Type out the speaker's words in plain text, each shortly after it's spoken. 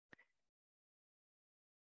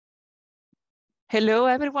Hello,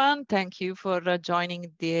 everyone. Thank you for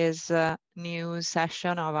joining this new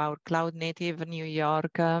session of our Cloud Native New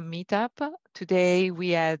York meetup. Today, we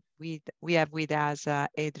have with us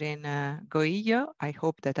Adrien Goillo. I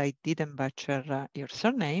hope that I didn't butcher your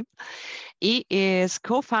surname. He is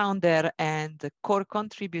co-founder and core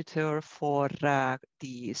contributor for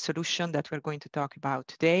the solution that we're going to talk about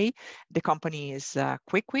today. The company is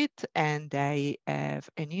Quickwit, and they have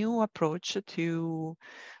a new approach to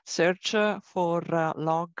search for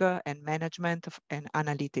log and management and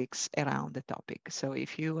analytics around the topic. So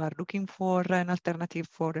if you are looking for an alternative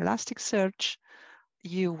for Elasticsearch,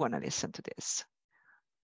 you want to listen to this.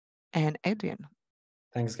 And Adrien.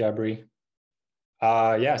 Thanks, Gabri.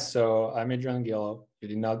 So I'm Adrien Goillo. You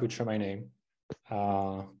did not butcher my name.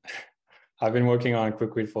 I've been working on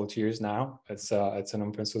Quickwit for 2 years now. It's an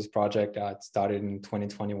open source project that started in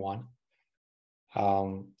 2021.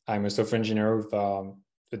 I'm a software engineer with a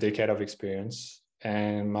decade of experience.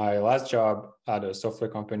 And my last job at a software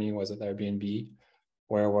company was at Airbnb,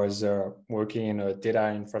 where I was working in a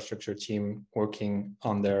data infrastructure team working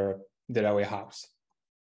on their data warehouse.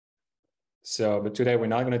 But today we're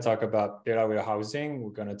not going to talk about data warehousing.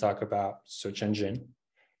 We're going to talk about search engine.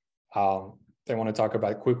 I want to talk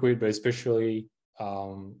about Quickwit, but especially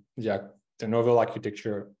the novel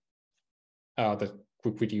architecture that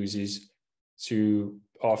Quickwit uses to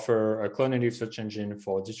offer a cloud-native search engine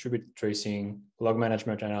for distributed tracing, log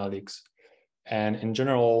management analytics. And in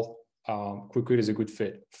general, Quickwit is a good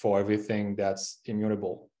fit for everything that's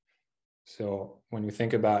immutable. So when you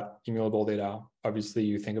think about immutable data, obviously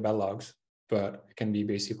you think about logs, but it can be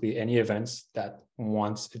basically any events that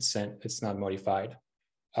once it's sent, it's not modified.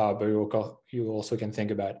 But you also can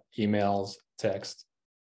think about emails, text,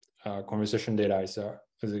 conversation data is a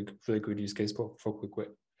really good use case for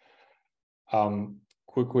Quickwit.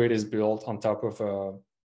 Quickwit is built on top of an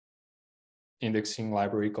indexing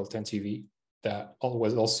library called 10TV that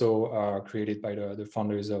was also created by the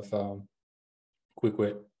founders of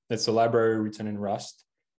Quickwit. It's a library written in Rust,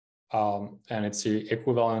 and it's the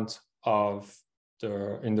equivalent of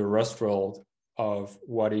in the Rust world of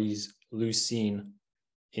what is Lucene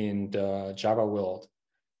in the Java world.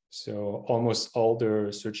 So almost all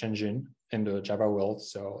the search engine in the Java world,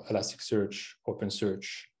 so Elasticsearch,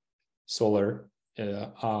 OpenSearch, Solr,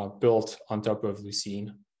 are built on top of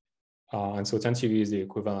Lucene. And so 10TV is the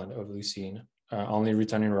equivalent of Lucene, only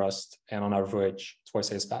written in Rust and on average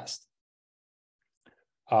twice as fast.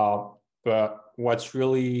 But what's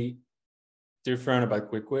really different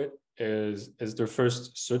about Quickwit is the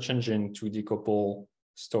first search engine to decouple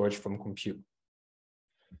storage from compute.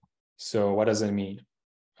 So what does that mean?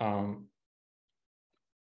 I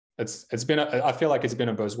feel like it's been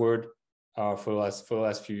a buzzword for the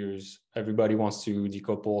last few years. Everybody wants to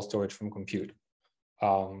decouple storage from compute.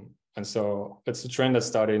 And so it's a trend that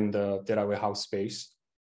started in the data warehouse space.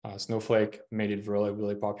 Snowflake made it really,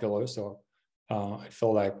 really popular. So I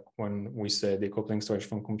feel like when we say decoupling storage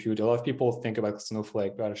from compute, a lot of people think about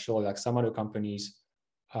Snowflake, but actually like some other companies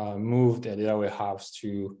moved their data warehouse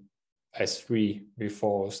to S3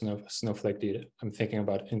 before Snowflake did. I'm thinking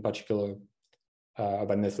about, in particular,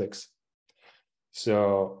 about Netflix.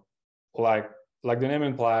 So like the name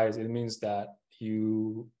implies, it means that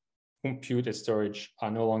you compute and storage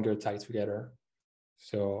are no longer tied together.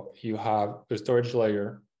 So you have a storage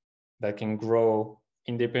layer that can grow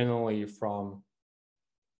independently from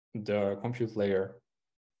the compute layer.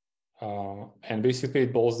 And basically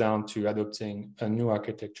it boils down to adopting a new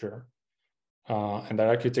architecture. And that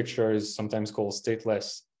architecture is sometimes called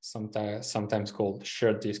stateless, sometimes called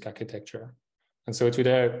shared disk architecture. And so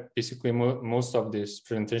today, basically most of this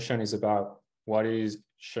presentation is about what is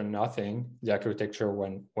shared nothing, the architecture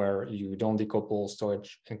where you don't decouple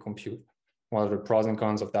storage and compute. What are the pros and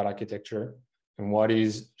cons of that architecture? And what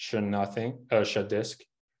is shared nothing, shared disk?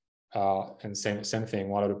 And same thing,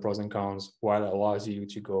 what are the pros and cons? What allows you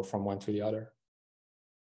to go from one to the other?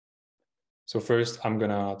 So first, I'm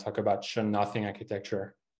gonna talk about shared nothing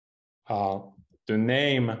architecture. The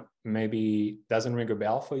name maybe doesn't ring a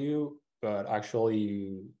bell for you, but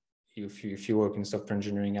actually, if you work in software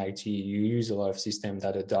engineering IT, you use a lot of systems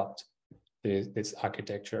that adopt this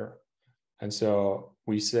architecture. And so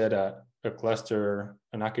we said that a cluster,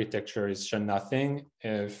 an architecture is shared nothing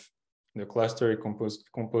if the cluster is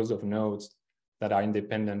composed of nodes that are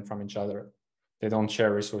independent from each other. They don't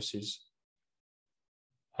share resources.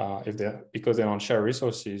 Because they don't share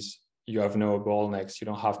resources, you have no bottlenecks. You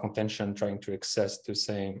don't have contention trying to access the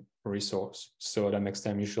same resource. So that makes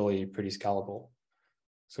them usually pretty scalable.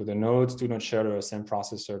 So the nodes do not share the same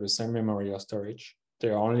processor, the same memory or storage.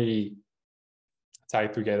 They're only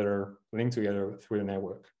tied together, linked together through the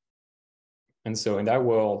network. And so in that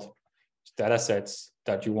world, data sets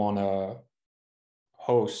that you want to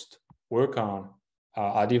host, work on,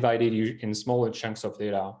 are divided in smaller chunks of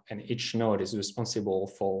data, and each node is responsible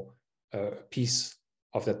for a piece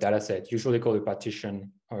of the data set, usually called a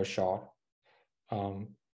partition or a shard.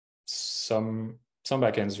 Some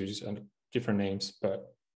backends use different names,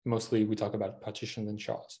 but mostly we talk about partitions and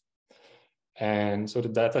shards. And so the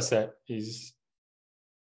data set is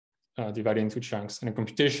divided into chunks, and the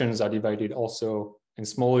computations are divided also in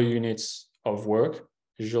smaller units of work,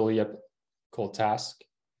 usually called task.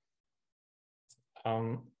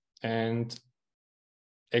 And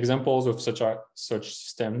examples of such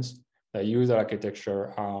systems that use that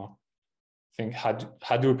architecture are, I think,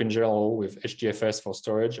 Hadoop in general with HDFS for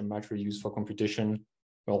storage and might be used for computation,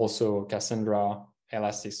 but also Cassandra,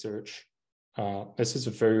 Elasticsearch. This is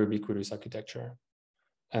a very ubiquitous architecture,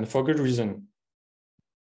 and for good reason.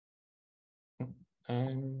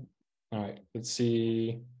 All right, let's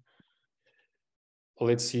see.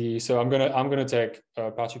 So I'm gonna take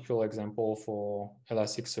a particular example for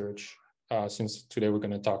Elasticsearch, since today we're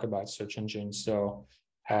gonna talk about search engines. So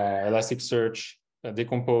Elasticsearch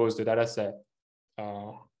decompose the data set.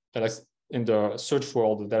 In the search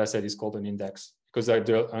world, the data set is called an index because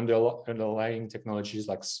the underlying technologies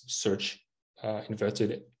like search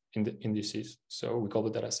inverted indices. So we call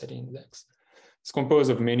the data set index. It's composed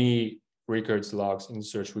of many records, logs in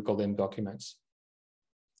search. We call them documents.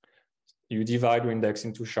 You divide your index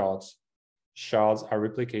into shards. Shards are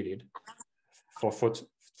replicated for fault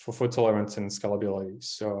tolerance and scalability.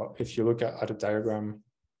 So if you look at a diagram,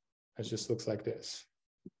 it just looks like this.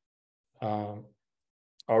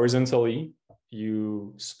 Horizontally,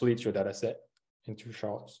 you split your data set into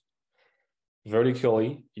shards.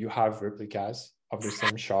 Vertically, you have replicas of the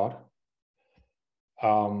same shard.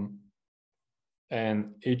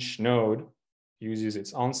 And each node uses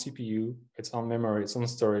its own CPU, its own memory, its own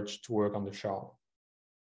storage to work on the shard.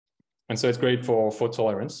 And so it's great for fault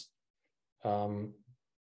tolerance.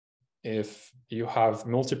 If you have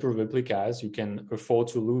multiple replicas, you can afford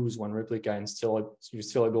to lose one replica and you're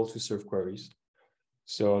still able to serve queries.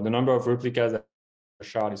 So the number of replicas that a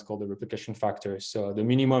shard is called the replication factor. So the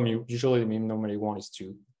minimum usually you want is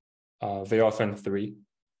 2, very often 3,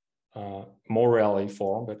 more rarely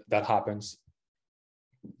 4, but that happens.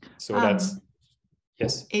 So that's,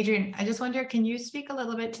 yes. Adrien, I just wonder, can you speak a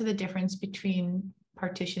little bit to the difference between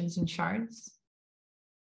partitions and shards?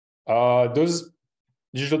 Those are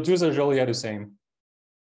usually the same.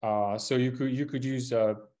 So you could use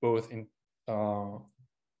both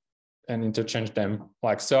and interchange them.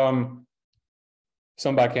 Like some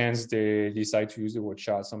backends, they decide to use the word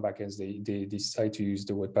shard. Some backends, they decide to use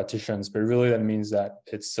the word partitions. But really, that means that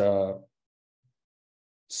it's a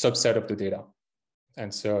subset of the data.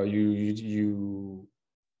 And so you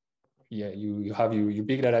have your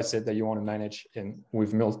big data set that you want to manage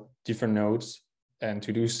with different nodes. And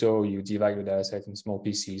to do so, you divide your data set in small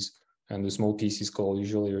pieces. And the small piece is called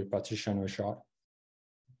usually a partition or a shard.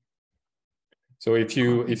 So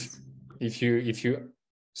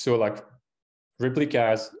so like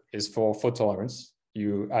replicas is for fault tolerance.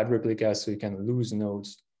 You add replicas so you can lose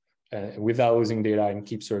nodes without losing data and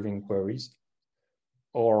keep serving queries.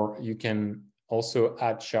 Or you can also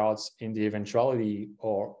add shards in the eventuality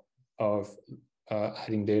of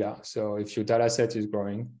adding data. So if your data set is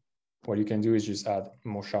growing, what you can do is just add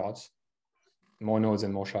more shards, more nodes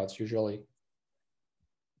and more shards usually.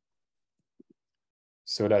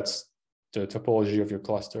 So that's the topology of your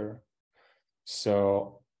cluster.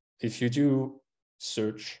 So if you do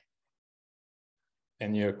search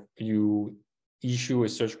and you issue a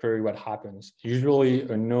search query, what happens? Usually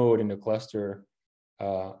a node in the cluster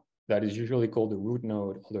that is usually called the root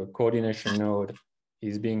node or the coordination node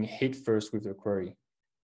is being hit first with the query.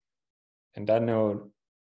 And that node,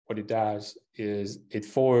 what it does is it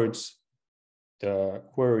forwards the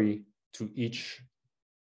query to each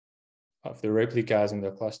of the replicas in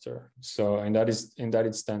the cluster. So in that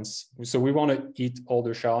instance, so we want to hit all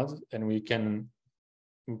the shards, and we can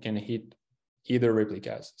hit either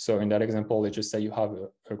replicas. So in that example, let's just say you have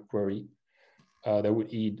a query that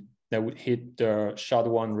would hit the shard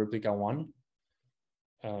 1 replica 1,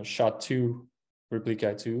 shard 2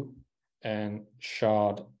 replica 2, and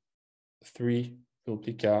shard 3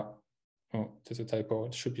 replica. Oh, there's a typo.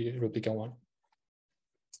 It should be replica 1.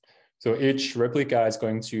 So each replica is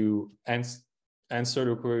going to answer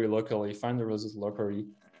the query locally, find the result locally,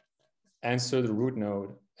 answer the root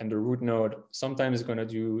node, and the root node sometimes is going to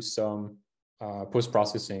do some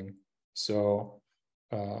post-processing. So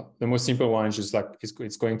the most simple one is just like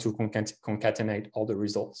it's going to concatenate all the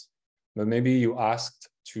results. But maybe you asked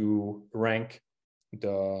to rank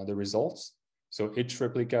the results, So each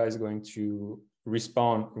replica is going to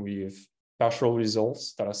respond with partial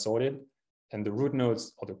results that are sorted, and the root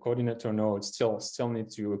nodes or the coordinator nodes still need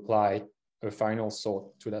to apply a final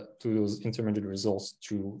sort to those intermediate results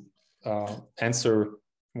to answer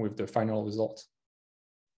with the final result.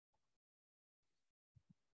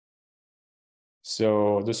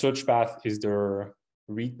 So the search path is the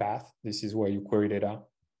read path. This is where you query data.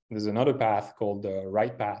 There's another path called the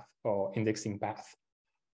write path or indexing path.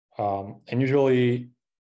 And usually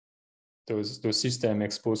those systems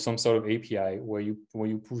expose some sort of API where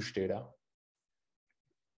you push data.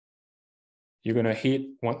 You're gonna hit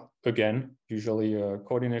one again, usually a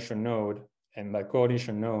coordination node, and that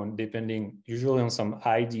coordination node, depending usually on some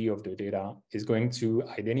ID of the data, is going to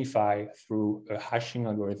identify through a hashing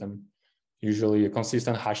algorithm, usually a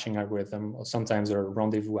consistent hashing algorithm, or sometimes a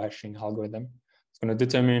rendezvous hashing algorithm. It's going to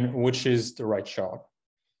determine which is the right shard.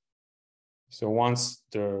 So once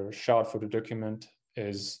the shard for the document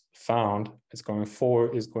is found, it's going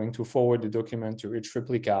to forward the document to each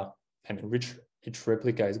replica, and each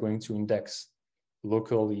replica is going to index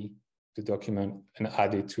locally the document and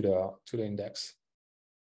add it to the index.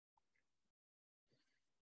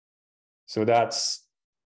 So that's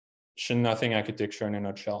should-nothing architecture in a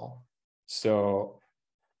nutshell. So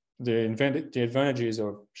the advantages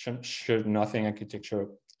of should-nothing architecture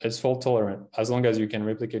is fault tolerant. As long as you can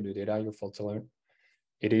replicate the data, you're fault tolerant.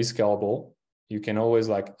 It is scalable. You can always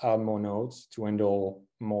like add more nodes to handle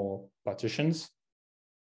more partitions.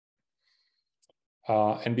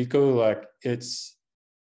 And because like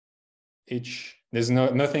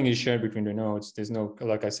nothing is shared between the nodes. There's no,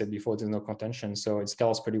 like I said before, there's no contention. So it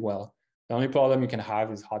scales pretty well. The only problem you can have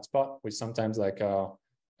is hotspot, which sometimes like a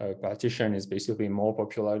partition is basically more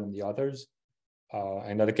popular than the others.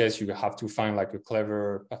 In that case, you have to find like a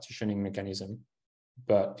clever partitioning mechanism.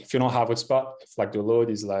 But if you don't have hotspot, if like the load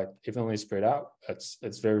is like evenly spread out, it's a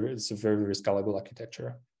very scalable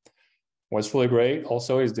architecture. What's really great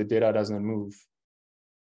also is the data does not move.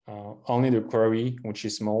 Only the query, which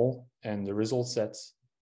is small, and the result sets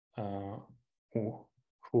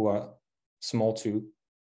who are small too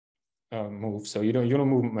move. So you don't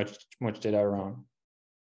move much data around.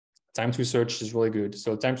 Time to search is really good.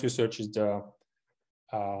 So time to search is the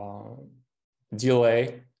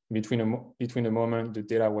delay between the moment the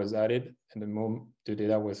data was added and the moment the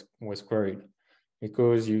data was queried,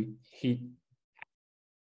 because you hit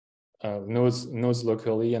nodes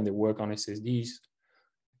locally and they work on SSDs,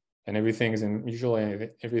 and everything is in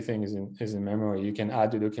memory. You can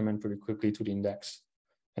add the document pretty quickly to the index.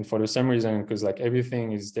 And for the same reason, because like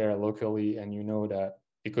everything is there locally, and you know that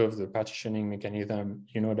because of the partitioning mechanism,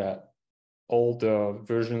 you know that all the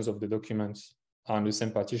versions of the documents are on the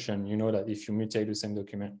same partition. You know that if you mutate the same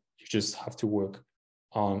document, you just have to work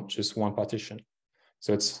on just one partition.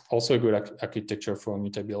 So it's also a good architecture for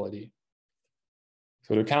mutability.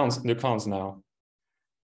 So the cons now,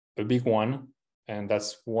 a big one, and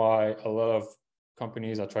that's why a lot of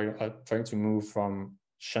companies are trying to move from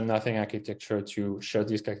should-nothing architecture to shared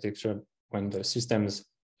disk architecture when the system is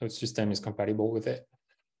compatible with it.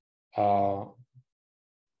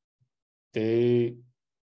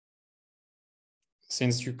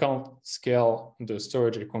 Since you can't scale the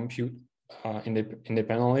storage and compute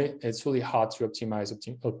independently, it's really hard to optimize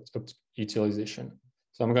utilization.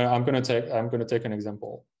 So I'm gonna take an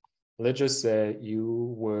example. Let's just say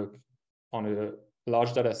you work on a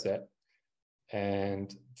large data set,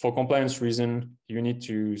 and for compliance reason, you need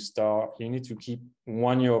to keep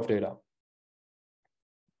 1 year of data.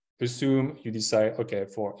 Assume you decide, okay,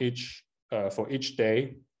 for each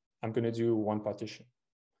day, I'm going to do one partition.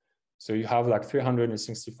 So you have like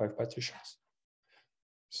 365 partitions.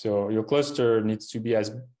 So your cluster needs to be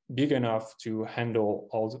as big enough to handle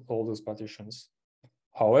all those partitions.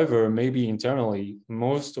 However, maybe internally,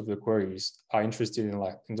 most of the queries are interested in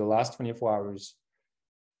the last 24 hours,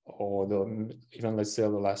 or even let's say the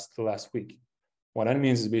last week. What that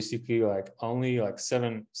means is basically like only like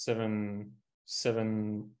seven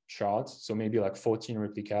shards, so maybe like 14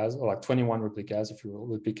 replicas, or like 21 replicas if your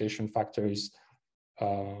replication factor is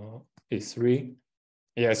 3.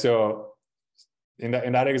 Yeah, so in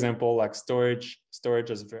that example, like storage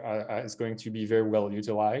is going to be very well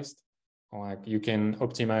utilized. Like you can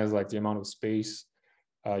optimize like the amount of space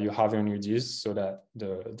you have on your disk, so that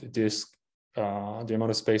the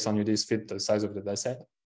amount of space on your disk fit the size of the dataset.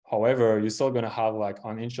 However, you're still going to have like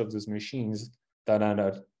on each of those machines that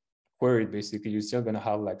are queried, basically, you're still going to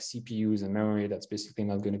have like CPUs and memory that's basically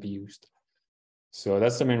not going to be used. So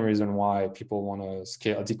that's the main reason why people want to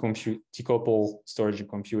scale, decouple storage and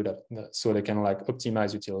compute so they can like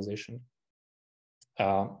optimize utilization.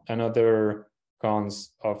 Another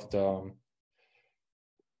cons of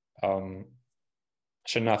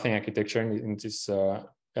Shared nothing architecture in this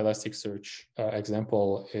Elasticsearch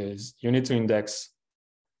example is you need to index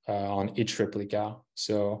on each replica.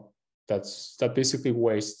 So that basically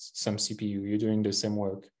wastes some CPU. You're doing the same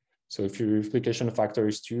work. So if your replication factor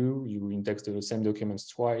is 2, you index the same documents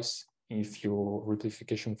twice. If your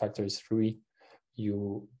replication factor is 3,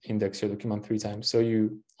 you index your document 3 times. So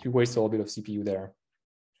you waste a little bit of CPU there.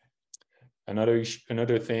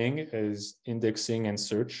 Another thing is indexing and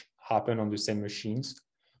search happen on the same machines,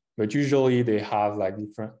 but usually they have like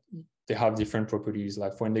different properties.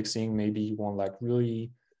 Like for indexing, maybe you want like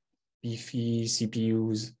really beefy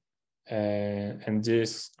CPUs and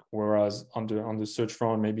disk, whereas on the search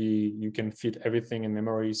front, maybe you can fit everything in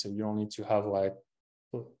memory, so you don't need to have like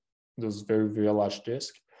those very, very large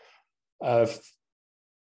disks.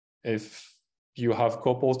 If you have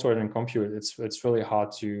coupled storage and compute, it's really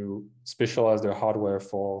hard to specialize their hardware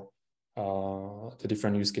for the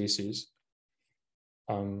different use cases.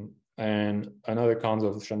 And another kind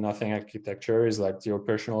of shared nothing architecture is like the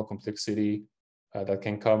operational complexity that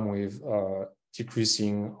can come with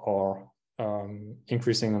decreasing or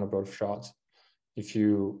increasing the number of shards. If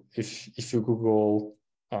you Google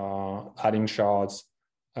adding shards,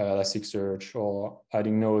 Elasticsearch, or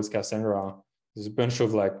adding nodes, Cassandra, there's a bunch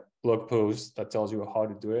of like blog posts that tells you how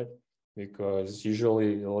to do it, because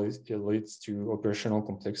usually it leads to operational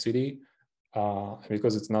complexity.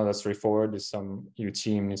 Because it's not that straightforward, your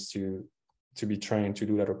team needs to be trained to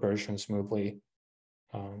do that operation smoothly.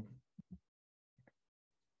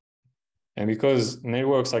 And because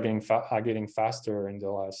networks are getting faster in the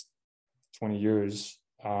last 20 years,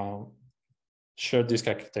 shared disk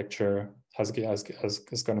architecture has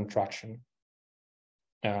gotten traction,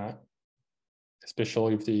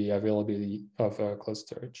 especially with the availability of cloud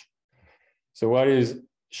storage. So what is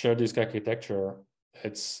shared disk architecture?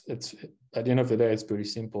 It's at the end of the day, it's pretty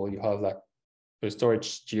simple. You have like a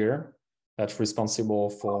storage tier that's responsible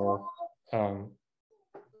for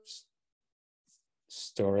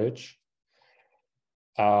storage,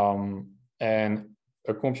 and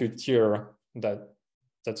a compute tier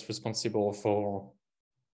that's responsible for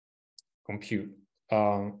compute.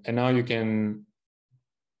 And now you can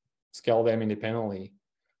scale them independently.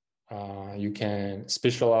 You can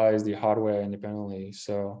specialize the hardware independently.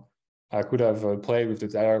 So I could have played with the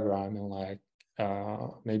diagram and like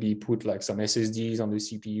maybe put like some SSDs on the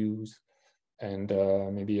CPUs and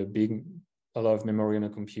maybe a lot of memory on a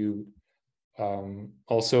compute.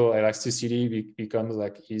 Also, elasticity becomes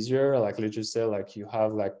like easier. Like let's just say like you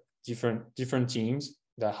have like different teams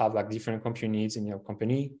that have like different compute needs in your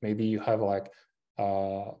company. Maybe you have like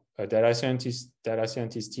a data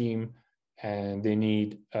scientist team, and they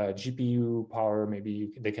need GPU power.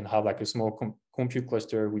 Maybe they can have like a small compute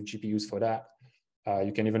cluster with GPUs for that.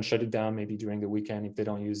 You can even shut it down maybe during the weekend if they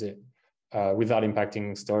don't use it without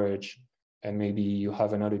impacting storage. And maybe you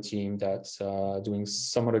have another team that's doing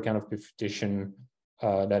some other kind of computation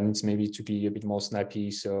that needs maybe to be a bit more snappy.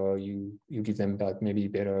 So you give them like maybe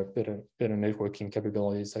better networking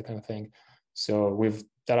capabilities, that kind of thing. So with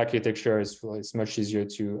that architecture, it's much easier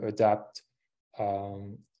to adapt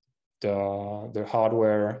the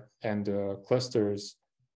hardware and the clusters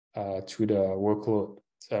to the workload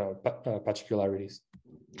particularities.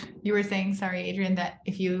 You were saying, sorry, Adrien, that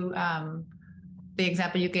if you the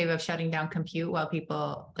example you gave of shutting down compute while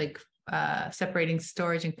people like separating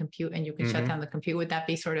storage and compute, and you can shut down the compute, would that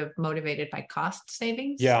be sort of motivated by cost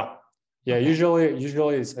savings? Yeah. Okay. Usually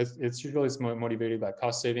it's motivated by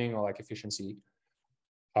cost saving or like efficiency.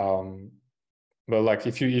 But like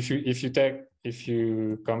if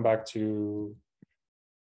you come back to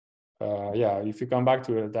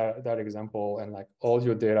that example, and like all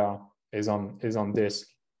your data is on disk.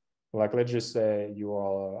 Like let's just say you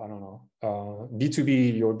are, I don't know,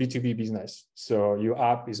 your B2B business. So your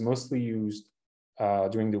app is mostly used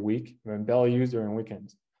during the week and barely used during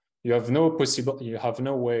weekends. You have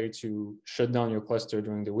no way to shut down your cluster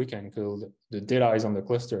during the weekend because the data is on the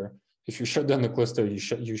cluster. If you shut down the cluster, you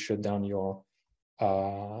shut down you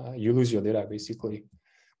lose your data basically.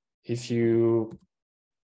 If you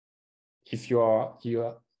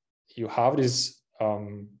have this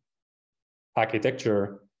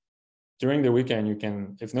architecture during the weekend, you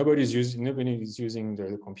can, if nobody's using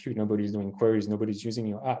the compute, nobody's doing queries, nobody's using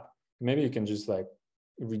your app, maybe you can just like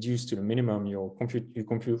reduce to the minimum your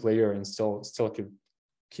compute layer and still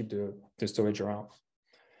keep the storage around.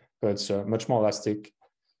 But it's a much more elastic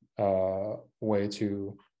way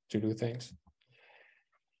to do things.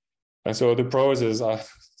 And so the pros is, I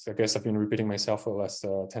guess I've been repeating myself for the last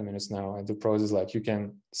 10 minutes now. And the pros is like you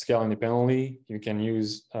can scale independently, you can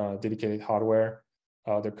use dedicated hardware.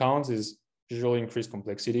 The cons is usually increased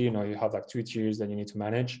complexity. You know, you have like 2 tiers that you need to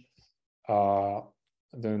manage. The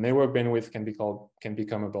network bandwidth can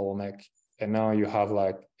become a bottleneck, and now you have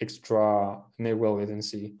like extra network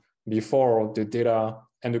latency. Before, the data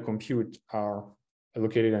and the compute are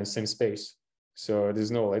located in the same space, so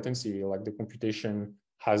there's no latency. Like the computation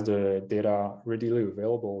has the data readily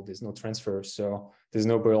available. There's no transfer, so there's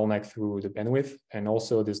no bottleneck through the bandwidth, and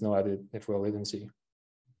also there's no added network latency.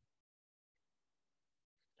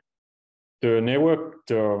 The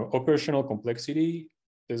operational complexity,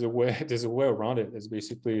 there's a way around it.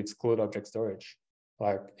 It's cloud object storage.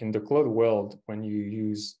 Like in the cloud world, when you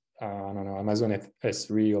use I don't know, Amazon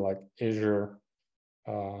S3 or like Azure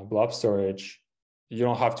blob storage, you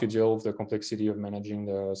don't have to deal with the complexity of managing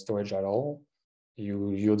the storage at all.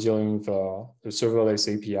 You're dealing with the serverless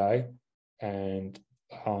API, and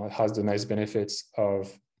it has the nice benefits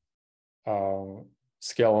of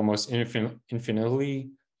scale almost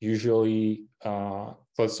infinitely. Usually,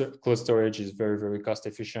 cloud storage is very, very cost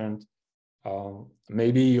efficient.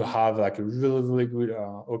 Maybe you have like a really, really good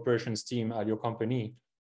operations team at your company,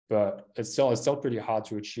 but it's still pretty hard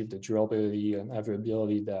to achieve the durability and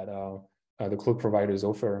availability that the cloud providers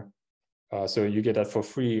offer. So you get that for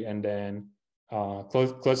free, and then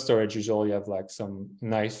cloud storage usually have like some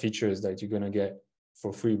nice features that you're gonna get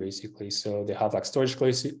for free, basically. So they have like storage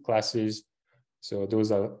classes. So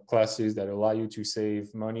those are classes that allow you to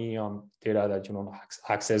save money on data that you don't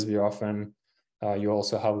access very often. You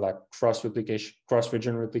also have like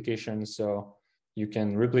cross-region replication. So you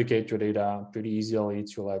can replicate your data pretty easily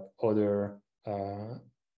to like other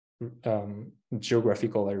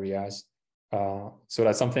geographical areas. So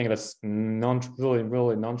that's something that's really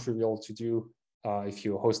non-trivial to do if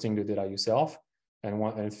you're hosting the data yourself. And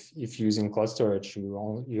if you're using cloud storage, you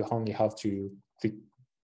only have to click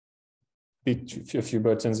a few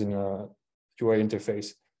buttons in your UI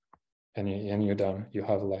interface, and you're done. You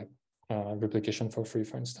have like replication for free,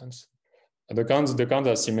 for instance. The cons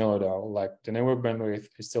are similar though. Like the network bandwidth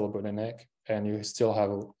is still a bottleneck, and you still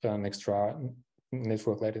have an extra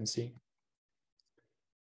network latency.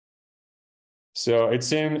 So it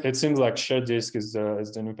seems like shared disk is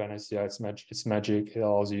the new panacea. It's magic. It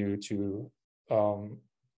allows you to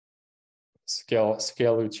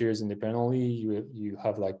scale your tiers independently. You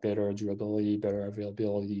have like better durability, better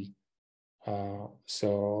availability.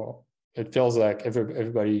 So it feels like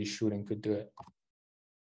everybody should and could do it.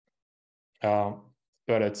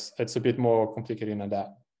 But it's a bit more complicated than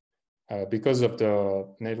that. Because of the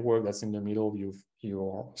network that's in the middle of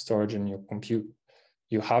your storage and your compute,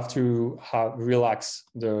 you have to relax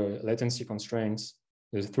the latency constraints,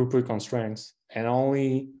 the throughput constraints, and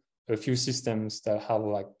only a few systems that have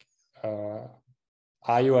like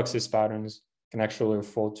IO access patterns can actually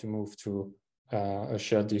afford to move to a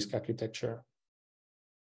shared disk architecture.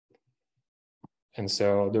 And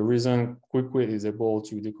so the reason Quickwit is able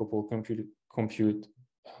to decouple compute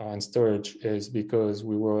and storage is because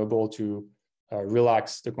we were able to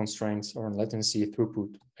relax the constraints on latency,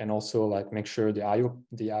 throughput, and also like make sure the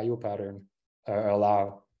IO pattern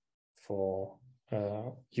allow for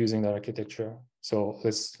using that architecture. So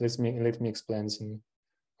let me explain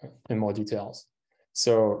in more details.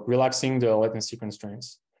 So relaxing the latency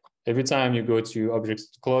constraints. Every time you go to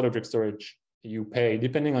cloud object storage, you pay,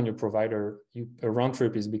 depending on your provider, a round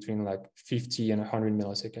trip is between like 50 and 100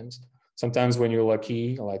 milliseconds. Sometimes when you're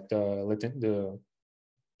lucky, like the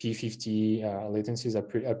P50 latencies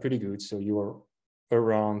are pretty good. So you are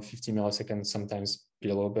around 50 milliseconds, sometimes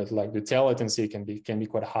below, but like the tail latency can be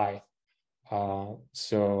quite high.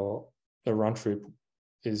 So the round trip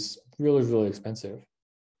is really, really expensive.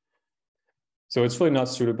 So it's really not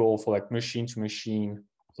suitable for like machine to machine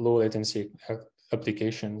low latency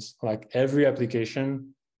applications. Like every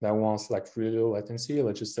application that wants like really low latency,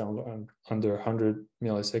 let's just say under 100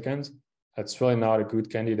 milliseconds, that's really not a good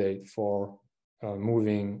candidate for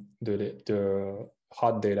moving the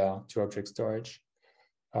hot data to object storage.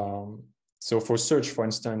 So for search, for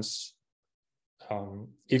instance,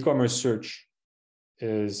 e-commerce search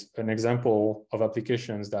is an example of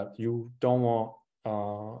applications that you don't want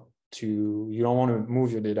to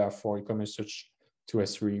move your data for e-commerce search to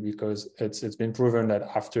S3, because it's been proven that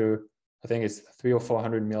after, I think it's 300 or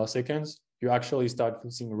 400 milliseconds, you actually start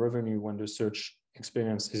losing revenue when the search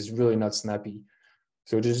experience is really not snappy.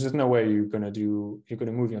 So there's just no way you're gonna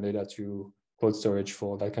move your data to cloud storage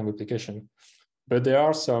for that kind of application. But there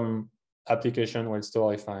are some applications where it's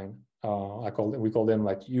totally fine. We call them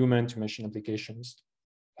like human to machine applications.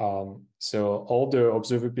 So all the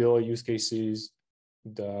observability use cases,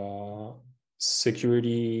 the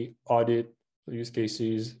security audit use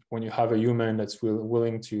cases, when you have a human that's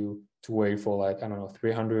willing to to wait for like, I don't know,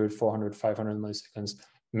 300, 400, 500 milliseconds,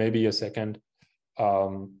 maybe a second.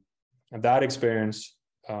 And that experience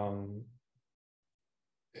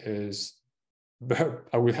is,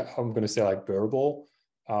 I'm going to say like bearable.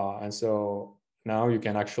 And so now you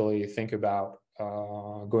can actually think about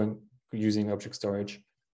using object storage,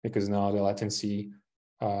 because now the latency,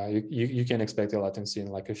 you can expect a latency in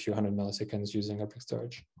like a few hundred milliseconds using object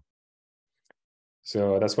storage.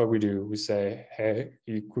 So that's what we do. We say, hey,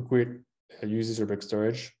 Quickwit uses object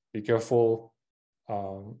storage. Be careful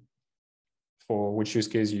for which use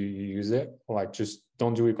case you use it. Like, just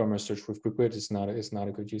don't do e-commerce search with Quickwit. It's not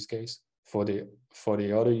a good use case. For the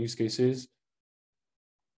other use cases,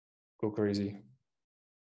 go crazy.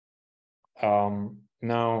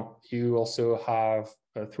 Now you also have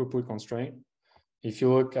a throughput constraint. If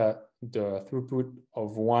you look at the throughput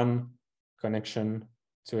of one connection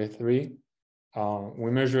to A3,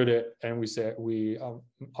 we measured it and we said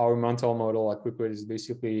our mental model at Quickwit is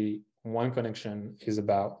basically one connection is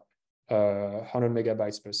about 100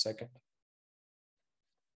 megabytes per second.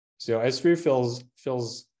 So S3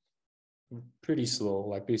 feels pretty slow,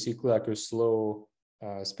 like basically like a slow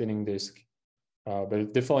spinning disk, but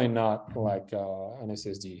it's definitely not like an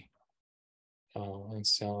SSD. And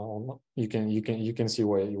so you can see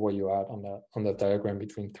where you're at on that diagram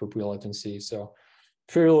between throughput latency. So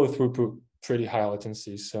pretty low throughput, pretty high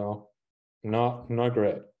latency. So not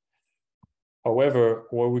great. However,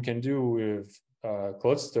 what we can do with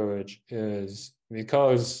cloud storage is,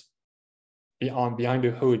 because behind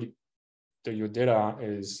the hood, your data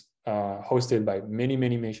is hosted by many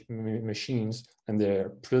machines, and they're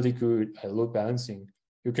pretty good at load balancing.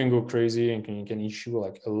 You can go crazy and you can issue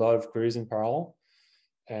like a lot of queries in parallel,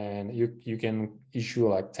 and you can issue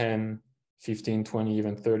like 10, 15, 20,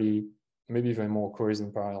 even 30, maybe even more queries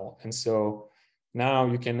in parallel. And so now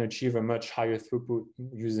you can achieve a much higher throughput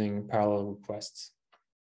using parallel requests.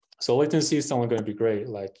 So latency is still going to be great.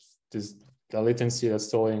 Like the latency that's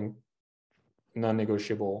still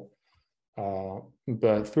non-negotiable,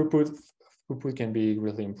 but throughput can be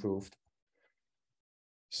really improved.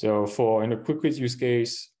 So in a Quickwit use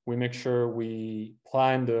case, we make sure we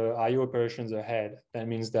plan the IO operations ahead. That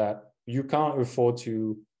means that you can't afford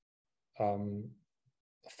to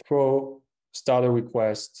start a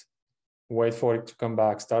request, wait for it to come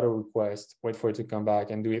back, start a request, wait for it to come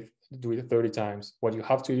back, and do it 30 times. What you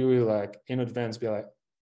have to do is, like, in advance, be like,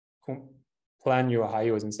 plan your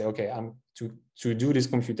IOs and say, okay, to do this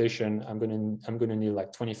computation, I'm gonna need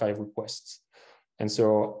like 25 requests. And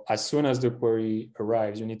so as soon as the query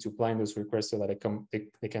arrives, you need to plan those requests so that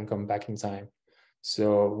they can come back in time.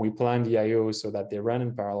 So we plan the IOs so that they run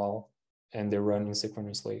in parallel and they run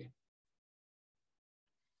asynchronously.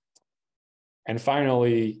 And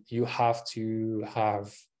finally, you have to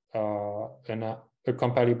have a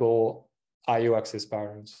compatible IO access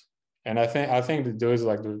patterns. And I think that those,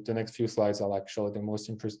 like the next few slides, are actually the most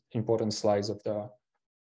important slides of the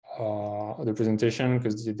presentation,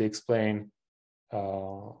 because they explain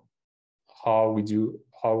how we do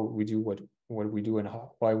what we do and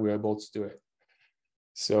why we're able to do it.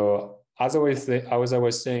 So as I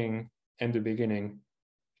was saying in the beginning,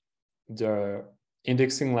 the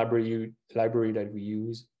indexing library that we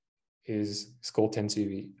use is called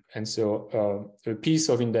 10TV. And so a piece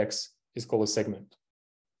of index is called a segment.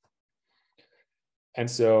 And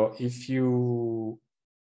so if you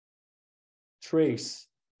trace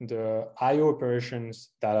the IO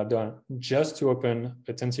operations that are done just to open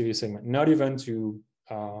a 10TV segment, not even to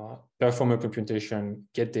perform a computation,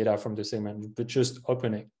 get data from the segment, but just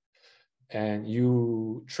open it, and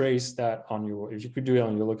you trace that if you could do it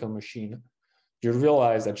on your local machine, you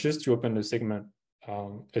realize that just to open the segment,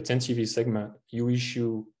 a 10TV segment, you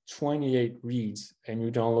issue 28 reads and you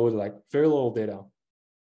download like very little data,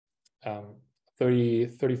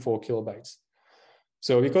 34 kilobytes.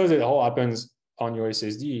 So because it all happens on your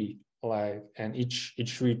SSD, like, and each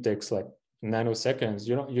read takes like nanoseconds,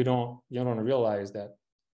 you don't realize that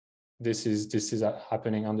this is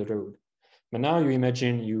happening on the road. But now you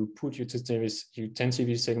imagine you put your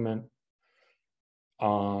 10TV segment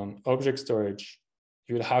on object storage,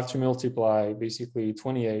 you would have to multiply basically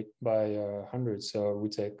 28 by 100. So we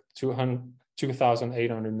take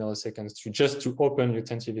 2,800 milliseconds to open your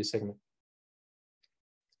 10TV segment.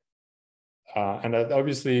 And that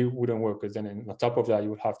obviously wouldn't work, because then on top of that, you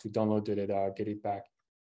would have to download the data, get it back.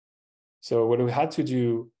 So what we had to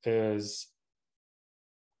do is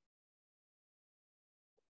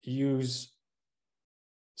use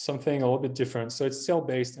something a little bit different. So it's still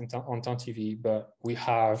based on 10TV, but we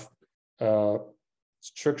have a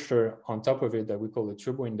structure on top of it that we call the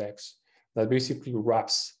turbo index, that basically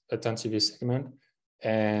wraps a 10TV segment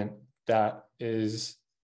and that is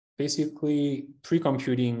basically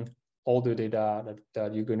pre-computing all the data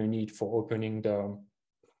that you're going to need for opening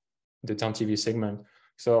the town TV segment.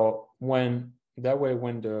 So when the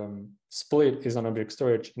split is on object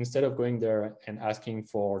storage, instead of going there and asking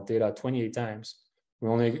for data 28 times, we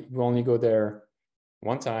only go there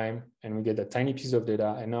one time and we get a tiny piece of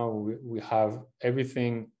data, and now we have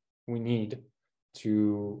everything we need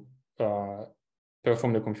to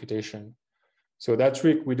perform the computation. So that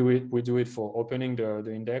trick, we do it for opening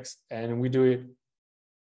the index, and we do it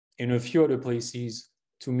in a few other places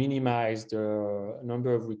to minimize the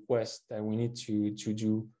number of requests that we need to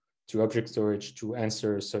do to object storage to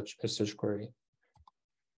answer such a search query.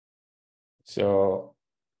 So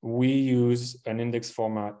we use an index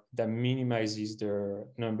format that minimizes the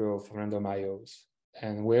number of random IOs,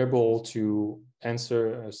 and we're able to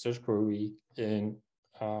answer a search query in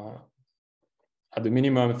at the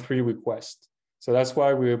minimum 3 requests. So that's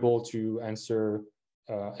why we're able to answer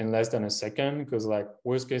in less than a second, because like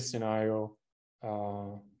worst case scenario,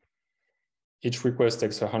 each request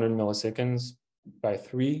takes 100 milliseconds by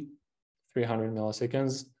 300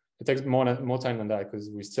 milliseconds. It takes more time than that, because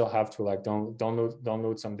we still have to like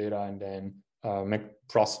download some data and then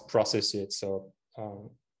process it. So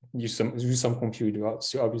use some compute.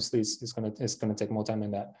 So obviously it's gonna take more time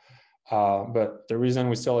than that. But the reason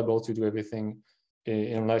we're still able to do everything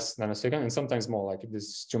in less than a second, and sometimes more, like if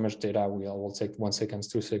there's too much data, we'll take 1 second,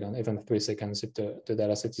 2 seconds, even 3 seconds if the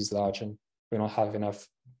data set is large and we don't have enough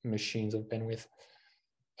machines of bandwidth.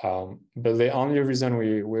 But the only reason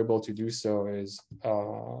we're able to do so is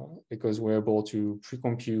because we're able to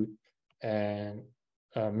pre-compute and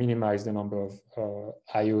minimize the number of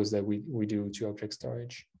IOs that we do to object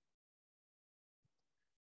storage.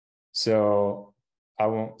 So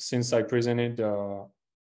since I presented the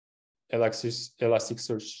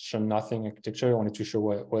Elasticsearch nothing architecture, I wanted to show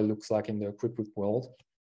what it looks like in the Quickwit world.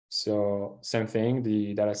 So same thing,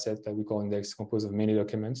 the data set that we call index is composed of many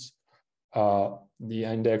documents. The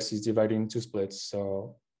index is divided into splits.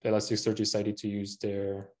 So Elasticsearch decided to use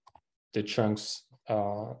the chunks,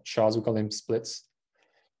 shards, we call them splits.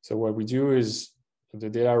 So what we do is the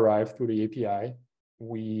data arrive through the API,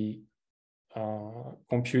 we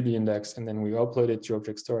compute the index, and then we upload it to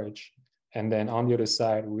object storage. And then on the other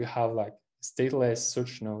side, we have like stateless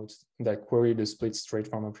search nodes that query the split straight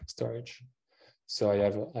from object storage. So I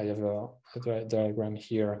have a diagram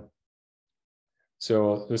here.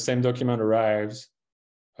 So the same document arrives,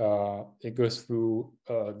 it goes through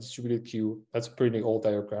a distributed queue. That's a pretty old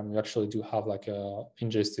diagram. We actually do have like a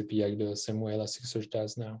ingest API the same way Elasticsearch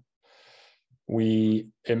does now. We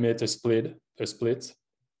emit a split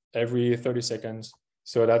every 30 seconds.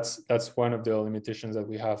 So that's one of the limitations that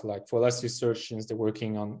we have. Like for Elasticsearch, since they're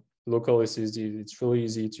working on local SSD, it's really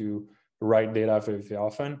easy to write data very, very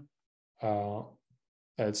often.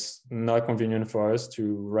 It's not convenient for us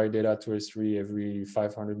to write data to S3 every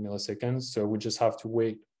 500 milliseconds. So we just have to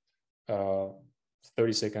wait 30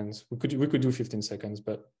 seconds. We could do 15 seconds,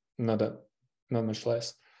 but not much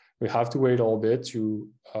less. We have to wait all bit to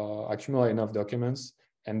accumulate enough documents,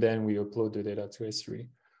 and then we upload the data to S3.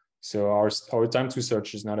 So our time to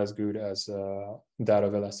search is not as good as that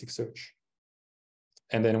of Elasticsearch.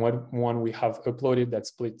 And then when we have uploaded that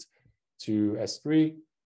split to S3,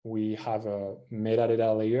 we have a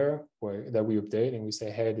metadata layer that we update, and we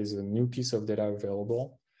say, hey, there's a new piece of data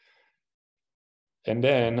available. And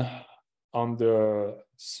then on the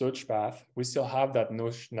search path, we still have that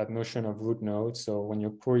notion of root node. So when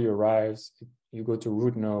your query arrives, you go to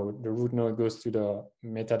root node. The root node goes to the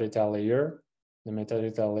metadata layer. The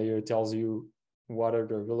metadata layer tells you what are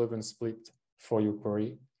the relevant split for your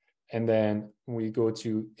query. And then we go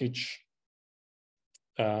to each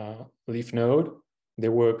leaf node. They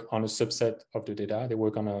work on a subset of the data. They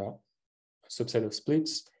work on a subset of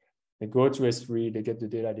splits. They go to S3, they get the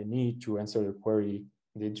data they need to answer the query.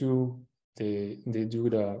 They do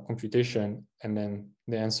the computation, and then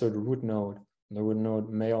they answer the root node. The root node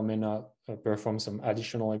may or may not perform some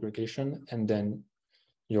additional aggregation, and then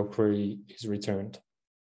your query is returned.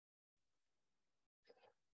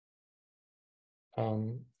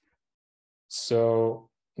 So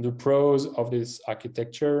the pros of this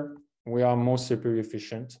architecture, we are more CPU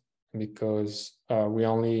efficient because we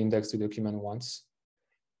only index the document once.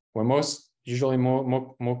 We're usually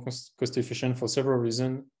more cost efficient for several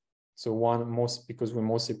reasons. So one, because we're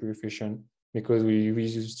more CPU efficient, because we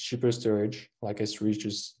use cheaper storage, like S3 is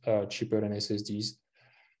just cheaper than SSDs.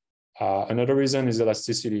 Another reason is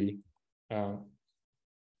elasticity.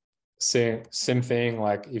 Same thing,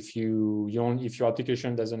 like if your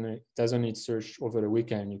application doesn't need search over the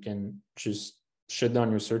weekend, you can just shut down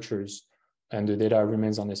your searchers and the data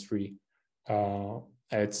remains on S3.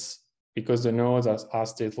 It's because the nodes are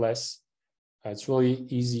stateless. It's really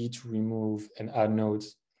easy to remove and add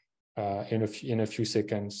nodes in a few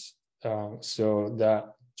seconds. So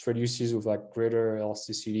that produces with like greater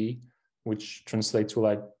elasticity, which translates to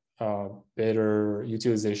like better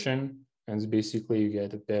utilization, and basically you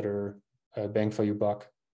get a better bang for your buck.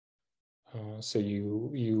 So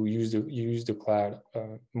you use the cloud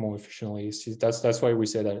more efficiently. So that's why we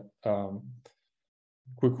say that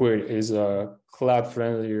Quickwit is a cloud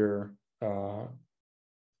friendlier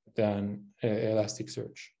than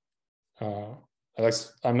Elasticsearch.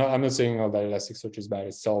 I'm not saying that Elasticsearch is bad.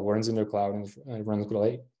 It still runs in the cloud and it runs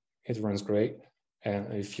great. It runs great.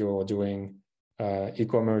 And if you're doing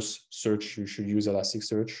e-commerce search, you should use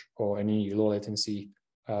Elasticsearch or any low latency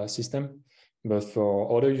system. But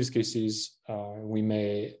for other use cases,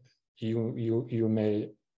 you may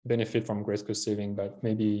benefit from great cost saving, but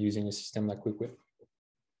maybe using a system like Quickwit.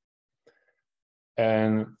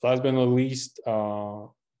 And last but not least,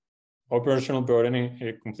 operational burden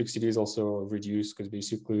and complexity is also reduced because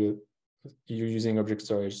basically you're using object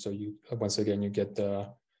storage. So once again, you get the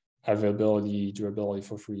availability, durability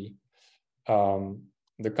for free.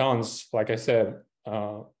 The cons, like I said,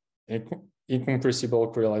 incompressible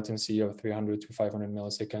query latency of 300 to 500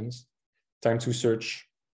 milliseconds, time to search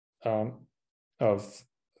of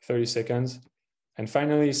 30 seconds, and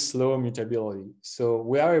finally, slow mutability. So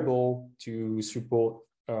we are able to support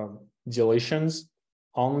deletions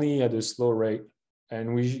only at a slow rate,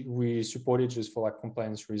 and we support it just for like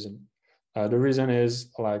compliance reason. The reason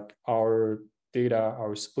is like our data,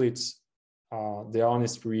 our splits, they are on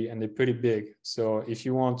S3 and they're pretty big. So if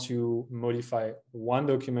you want to modify one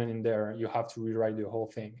document in there, you have to rewrite the whole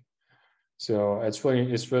thing. So it's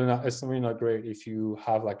really not great if you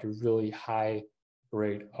have like a really high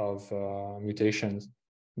rate of mutations.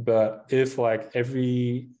 But if like I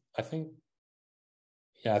think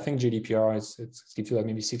GDPR it's gives you like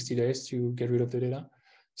maybe 60 days to get rid of the data.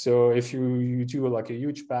 So if you do like a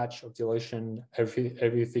huge batch of deletion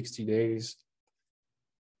every 60 days,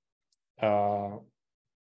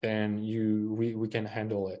 then we can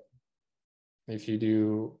handle it. If you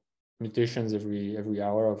do mutations every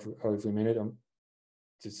hour or every minute,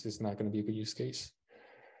 this is not going to be a good use case.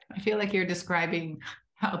 I feel like you're describing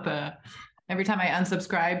how every time I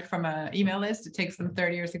unsubscribe from an email list, it takes them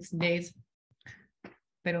 30 or 60 days.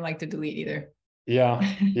 They don't like to delete either. Yeah.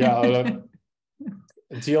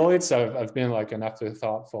 Deletes have been like an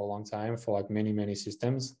afterthought for a long time for like many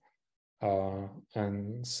systems.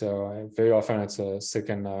 And so very often it's a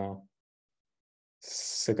second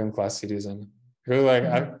class citizen. Because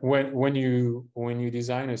like when you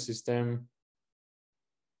design a system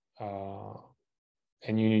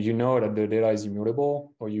and you know that the data is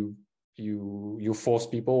immutable, or you force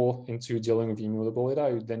people into dealing with immutable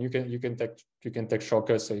data, then you can take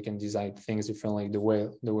shortcuts, so you can design things differently the way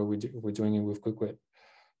we're doing it with Quickwit.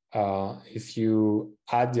 If you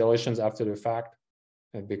add deletions after the fact,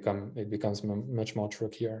 it becomes much more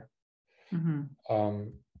trickier.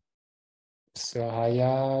 So I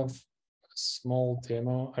have a small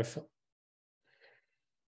demo.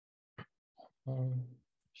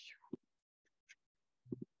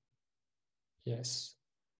 Yes.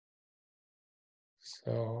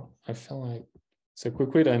 So I feel like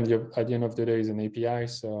Quickwit, and at the end of the day, is an API.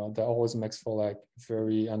 So that always makes for like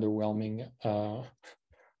very underwhelming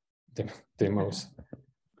demos.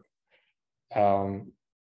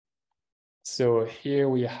 So here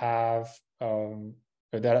we have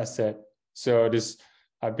a data set. So this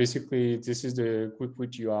is the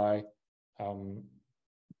Quickwit UI.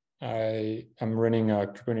 I'm running a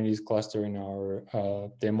Kubernetes cluster in our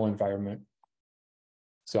demo environment.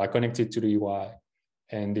 So I connected to the UI,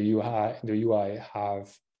 and the UI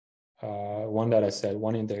have one data set,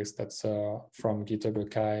 one index that's from GitHub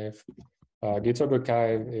Archive. GitHub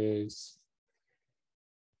Archive is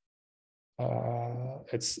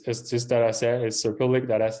it's this data set. It's a public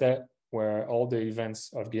data set where all the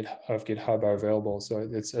events of GitHub are available. So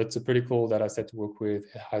it's a pretty cool data set to work with.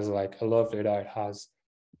 It has like a lot of data. It has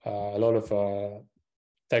a lot of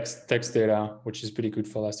text data, which is pretty good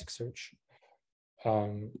for Elasticsearch.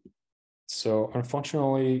 So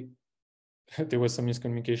unfortunately, there was some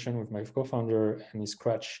miscommunication with my co-founder, and he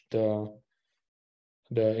scratched the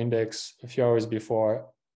index a few hours before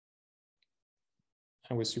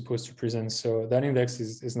I was supposed to present. So that index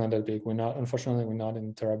is not that big. Unfortunately, we're not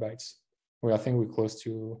in terabytes. I think we're close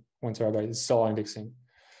to 1 terabyte. It's still indexing.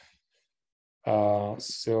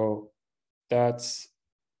 So that's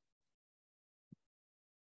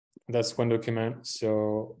one document.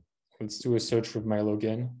 So let's do a search with my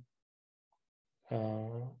login.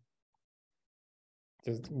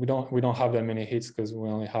 we don't have that many hits because we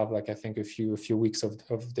only have like I think a few weeks of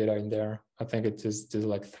data in there. I think it is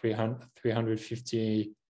like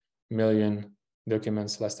 350 million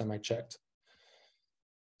documents last time I checked.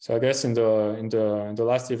 So I guess in the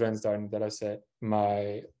last events that I said,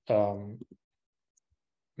 my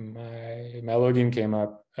login came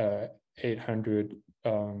up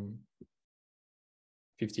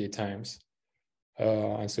 858 times,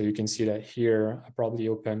 and so you can see that here I probably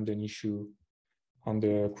opened an issue on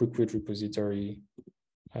the Quickwit repository.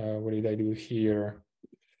 What did I do here?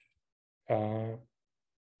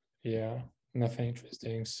 Yeah, nothing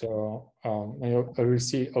interesting. So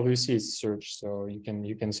obviously it's search, so you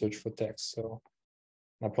can search for text. So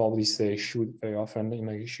I probably say shoot very often in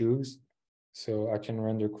my issues, so I can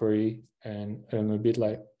run the query, and in a bit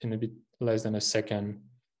less than a second,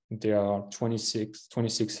 there are 26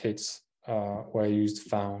 hits where I used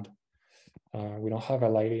found. We don't have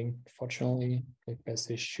highlighting, fortunately. If I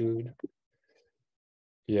say should,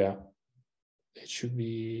 yeah, it should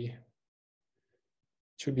be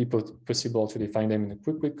possible to define them in the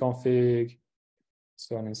Quickwit config,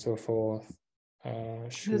 so on and so forth.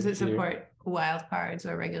 Does it support wildcards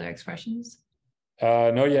or regular expressions?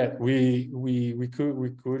 No, yet. We could. We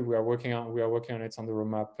are working on it on the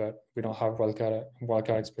roadmap, but we don't have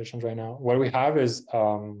wildcard expressions right now. What we have is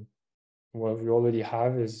what we already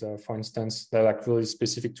have is, for instance, they're like really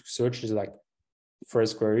specific to search, is like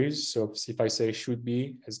phrase queries. So if I say should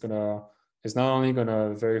be, it's not only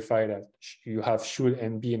gonna verify that you have should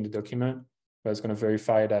and be in the document, but it's gonna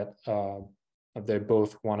verify that they're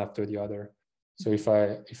both one after the other. So if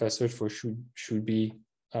I search for should be,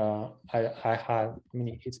 I had how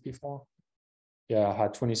many hits before? Yeah, I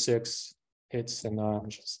had 26 hits, and I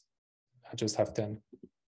just have 10.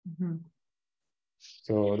 Mm-hmm.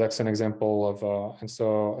 So that's an example of, and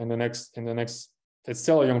so in the next, it's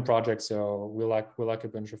still a young project, so we like a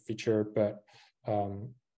bunch of feature, but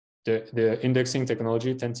the indexing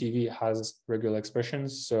technology 10TV has regular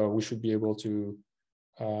expressions, so we should be able to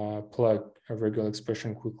plug a regular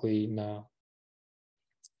expression quickly now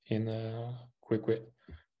in Quickwit.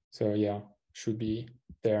 So yeah, should be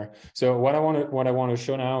there. So what I want to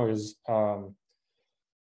show now is how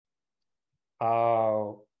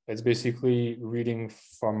it's basically reading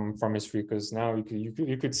from history, because now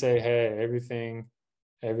you could say, hey, everything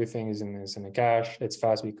is in a cache. It's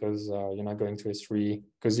fast because you're not going to S3.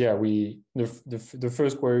 Because yeah, the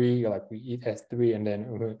first query, like we eat S3, and then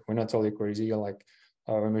we're not totally crazy. Like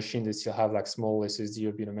a machine that still have like small SSD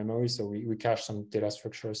or bit of memory, so we cache some data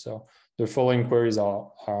structure. So the following queries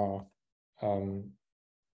are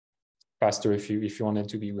faster if you want them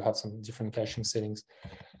to be. We have some different caching settings.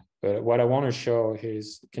 But what I want to show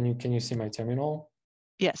is, can you see my terminal?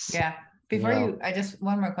 Yes. Yeah. Before I just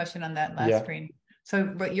one more question on that last screen.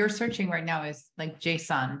 So what you're searching right now is like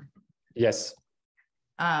JSON. Yes.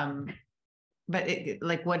 But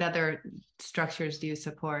like what other structures do you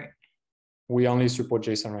support? We only support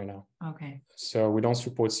JSON right now. Okay. So we don't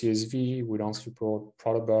support CSV. We don't support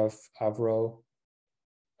protobuf, Avro.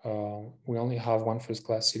 We only have one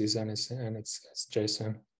first-class citizen, and it's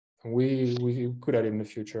JSON. And we could add it in the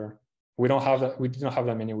future. We don't have that. We didn't have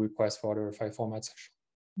that many requests for other file formats actually.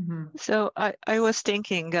 Mm-hmm. So I was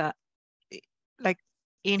thinking, like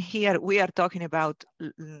in here we are talking about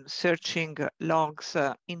searching logs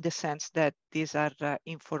in the sense that these are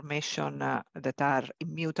information that are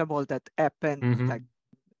immutable, that happen, like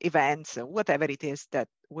events, whatever it is that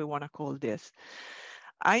we want to call this.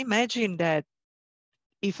 I imagine that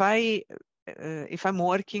if I'm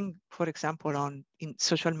working, for example, in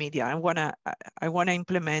social media, I wanna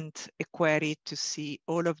implement a query to see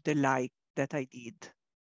all of the likes that I did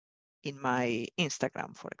in my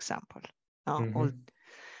Instagram, for example.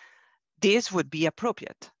 This would be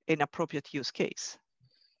an appropriate use case.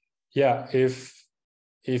 Yeah, if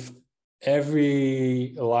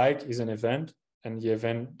every like is an event and the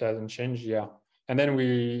event doesn't change, yeah. And then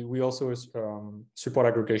we also support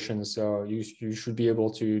aggregation, so you should be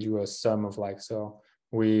able to do a sum of likes. So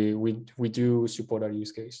we do support that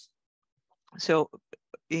use case. So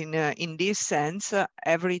in this sense,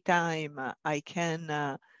 every time I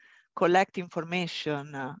can collect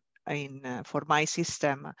information for my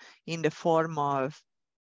system in the form of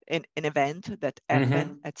an event that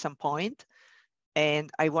happened at some point,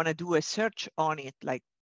 and I want to do a search on it, like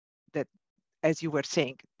that, as you were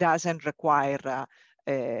saying, doesn't require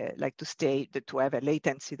like to have a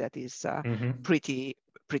latency that is pretty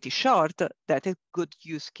short. That's a good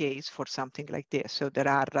use case for something like this. So there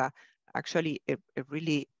are actually a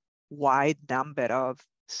really wide number of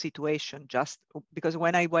situation, just because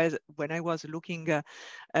when I was looking,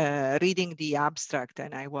 reading the abstract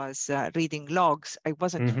and I was reading logs, I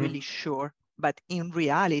wasn't really sure. But in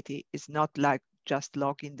reality, it's not like just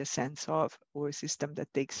log in the sense of or a system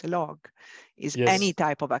that takes a log, is any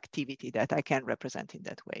type of activity that I can represent in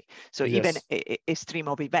that way. So even a stream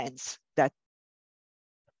of events that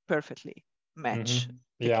perfectly match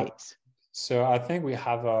the case. So I think we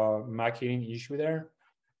have a marketing issue there.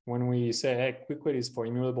 When we say, hey, Quickwit is for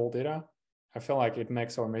immutable data, I feel like it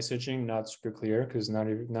makes our messaging not super clear because not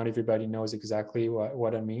everybody knows exactly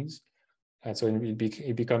what it means. And so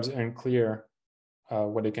it becomes unclear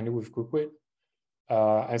what they can do with Quickwit.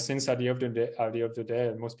 And since at the end of the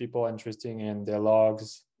day, most people are interested in their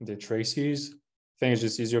logs, their traces, I think it's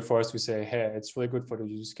just easier for us to say, hey, it's really good for the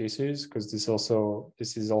use cases because this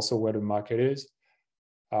is also where the market is.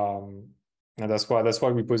 And that's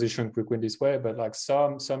why we position Quickwit this way. But like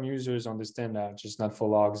some users understand that, just not for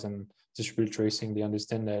logs and distributed tracing. They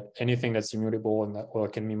understand that anything that's immutable and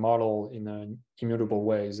that can be modeled in an immutable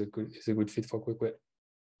way is a good fit for Quickwit.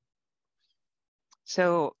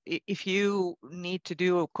 So if you need to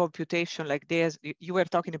do a computation like this, you were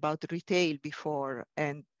talking about retail before,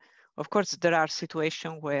 and of course there are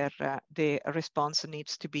situations where the response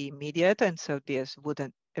needs to be immediate, and so this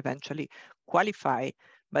wouldn't eventually qualify.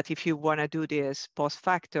 But if you want to do this post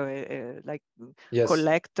facto,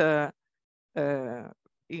 collect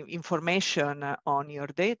information on your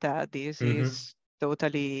data, this is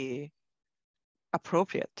totally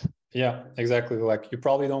appropriate. Yeah, exactly. Like you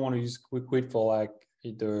probably don't want to use Quickwit for like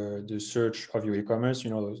the search of your e-commerce,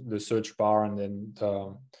 the search bar and then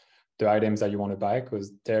the items that you want to buy,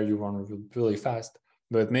 because there you run really fast.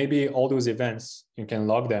 But maybe all those events, you can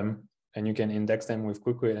log them and you can index them with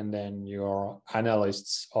Quickwit, and then your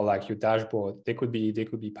analysts or like your dashboard, they could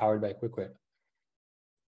be powered by Quickwit.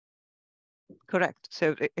 Correct.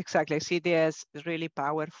 So exactly, I see this is really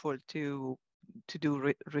powerful to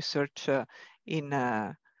do research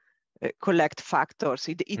in collect factors,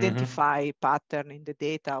 identify pattern in the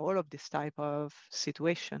data, all of this type of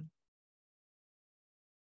situation.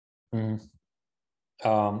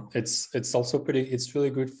 It's also it's really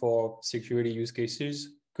good for security use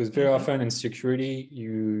cases, because very often in security,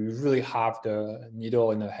 you really have the needle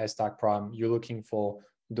in a haystack problem. You're looking for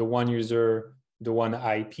the one user, the one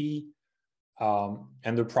IP,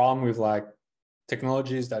 and the problem with like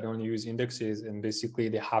technologies that only use indexes, and basically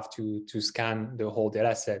they have to scan the whole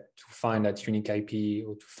data set to find that unique IP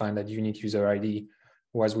or to find that unique user ID.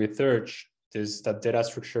 Whereas with search, there's that data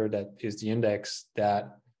structure that is the index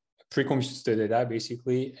that pre-computes the data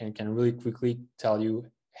basically and can really quickly tell you,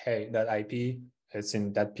 hey, that IP, it's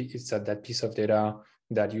at that piece of data,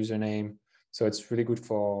 that username. So it's really good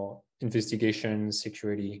for investigation,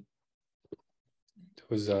 security,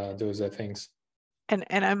 those are things. And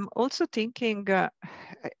I'm also thinking,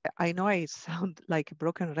 I know I sound like a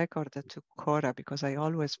broken record to Cora because I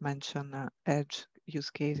always mention edge use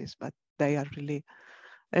cases, but they are really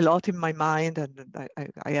a lot in my mind, and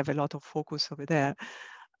I have a lot of focus over there.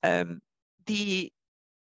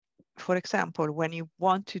 For example, when you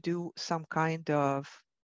want to do some kind of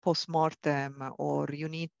post-mortem, or you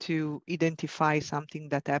need to identify something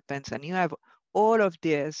that happens, and you have all of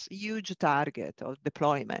this huge target of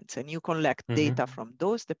deployments, and you collect data from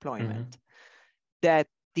those deployments, that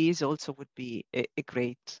this also would be a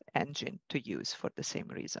great engine to use for the same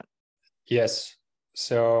reason. Yes.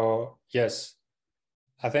 So yes,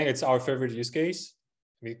 I think it's our favorite use case,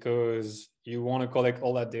 because you want to collect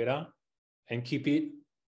all that data and keep it,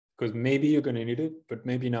 because maybe you're going to need it, but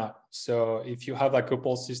maybe not. So if you have like a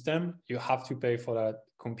pulse system, you have to pay for that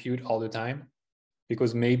compute all the time,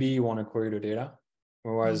 because maybe you want to query the data.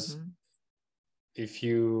 Whereas if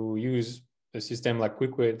you use a system like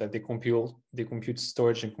Quickwit that they compute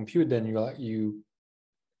storage and compute, then you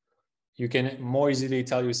can more easily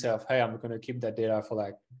tell yourself, hey, I'm going to keep that data for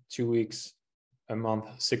like 2 weeks, a month,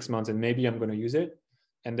 6 months, and maybe I'm going to use it.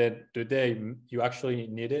 And then the day you actually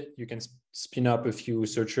need it, you can spin up a few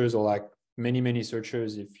searchers, or like many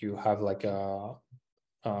searchers if you have like a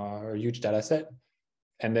huge data set,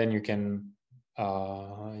 and then you can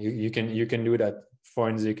you can do that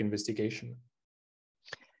forensic investigation.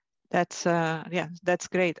 That's that's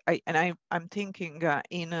great. I'm thinking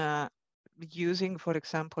in using, for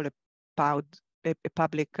example, a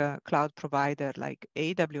public cloud provider like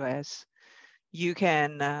AWS. You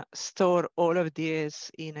can store all of this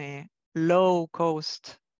in a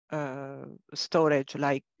low-cost storage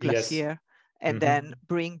like Glacier, and then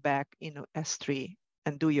bring back S3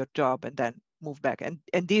 and do your job, and then move back.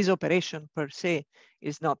 And this operation per se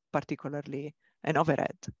is not particularly an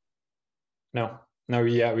overhead. No, No,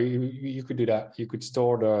 yeah, you could do that. You could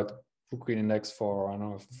store the Quickwit index for, I don't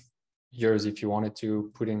know, years if you wanted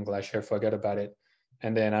to, put in Glacier, forget about it.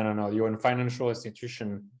 And then, I don't know, you're in a financial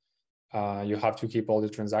institution, you have to keep all the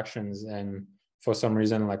transactions. And for some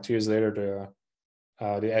reason, like 2 years later,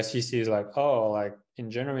 the SEC is like, oh, like in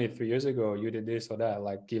January 3 years ago, you did this or that,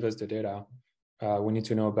 like give us the data. We need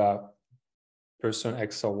to know about person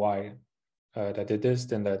X or Y that did this.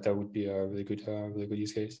 Then that would be a really good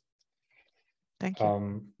use case. Thank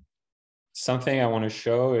you. Something I want to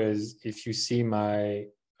show is if you see my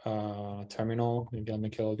terminal, maybe I'll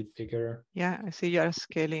make it a little bit bigger. Yeah, I see you're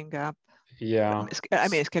scaling up. Yeah. I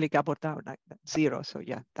mean, scaling up or down, like 0. So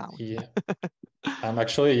yeah, down. Yeah. I'm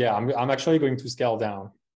actually going to scale down.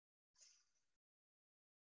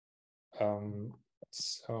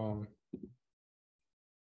 So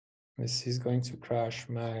this is going to crash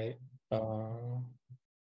my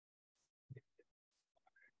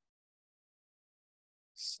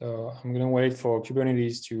so I'm gonna wait for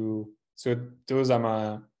Kubernetes to, so those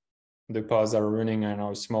are the pods that are running in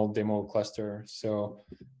our small demo cluster. So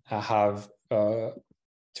I have 2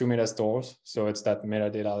 metastores. So it's that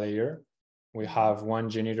metadata layer. We have one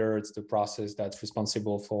janitor. It's the process that's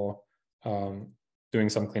responsible for doing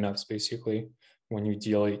some cleanups, basically, when you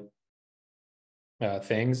delete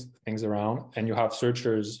things around. And you have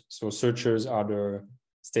searchers. So searchers are the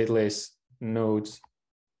stateless nodes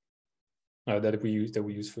that we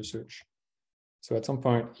use for search. So at some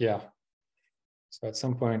point, yeah. So at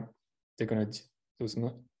some point, they're gonna, those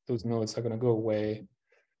nodes are gonna go away.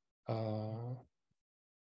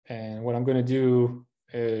 And what I'm gonna do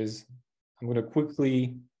is I'm gonna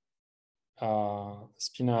quickly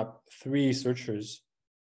spin up 3 searchers,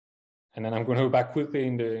 and then I'm gonna go back quickly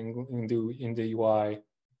in the UI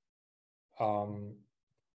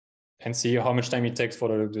and see how much time it takes for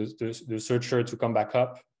the searcher to come back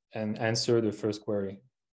up and answer the first query.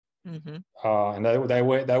 Mm-hmm. And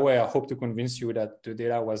that way, I hope to convince you that the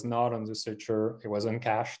data was not on the searcher; it was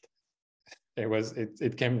uncached.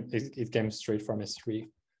 It came straight from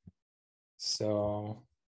S3. So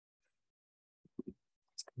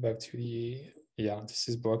let's go back to this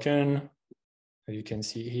is broken. As you can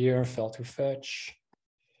see here, failed to fetch.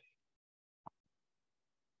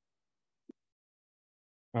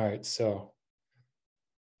 All right, so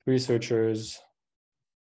 3 searchers.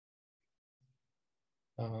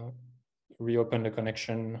 Reopen the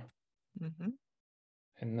connection. Mm-hmm.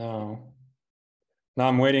 And now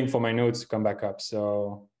I'm waiting for my nodes to come back up.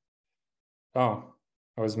 So, I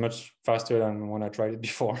was much faster than when I tried it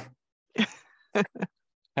before.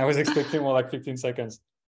 I was expecting more like 15 seconds.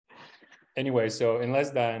 Anyway, so in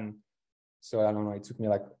less than, so I don't know, it took me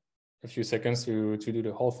like a few seconds to do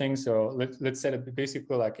the whole thing. So let's say that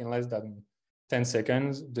basically like in less than 10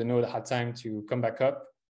 seconds, the node had time to come back up.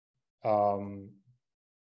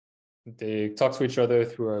 They talk to each other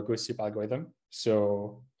through a gossip algorithm.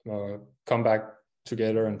 So come back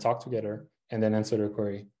together and talk together, and then answer the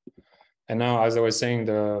query. And now, as I was saying,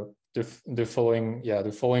 the following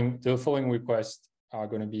requests are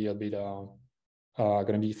going to be a bit going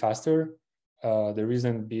to be faster. The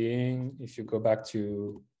reason being, if you go back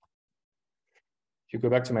to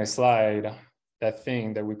my slide, that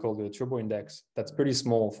thing that we call the turbo index, that's pretty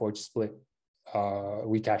small for each split.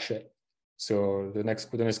 We cache it. So the next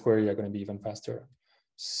query are going to be even faster.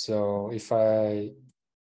 So if I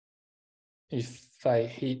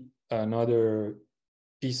hit another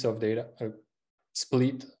piece of data, a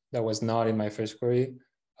split that was not in my first query,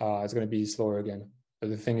 it's going to be slower again. But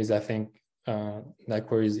the thing is, I think that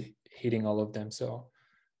query is hitting all of them, so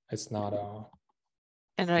it's not.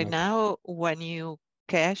 And right now, when you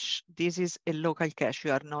cache, this is a local cache.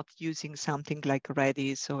 You are not using something like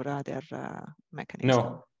Redis or other mechanism.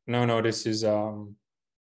 No. This is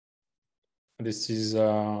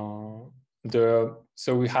so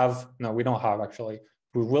we have, no, we don't have actually.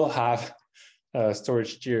 We will have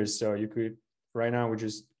storage tiers. So you could, right now we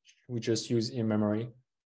just use in memory.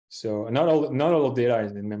 So not all data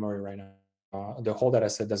is in memory right now. The whole data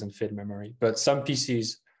set doesn't fit memory, but some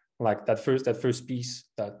PCs, like that first piece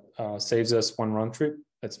that saves us one round trip,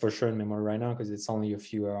 that's for sure in memory right now because it's only a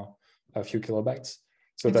few kilobytes.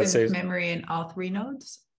 So that saves memory in all 3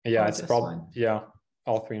 nodes. Yeah, it's probably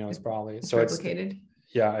all 3 nodes probably. It's so replicated.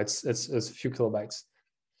 It's a few kilobytes.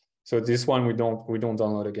 So this one we don't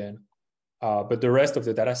download again. But the rest of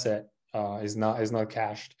the data set is not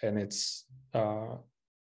cached, and it's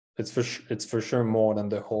for sure more than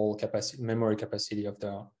the whole memory capacity of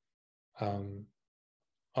the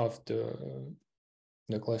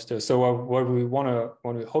cluster. So what we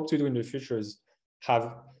hope to do in the future is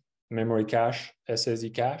have memory cache,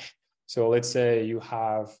 SSD cache. So let's say you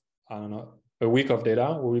have, I don't know, a week of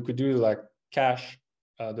data, where we could do like cache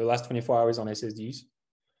the last 24 hours on SSDs.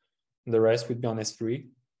 The rest would be on S3.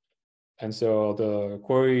 And so the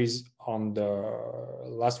queries on the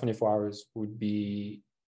last 24 hours would be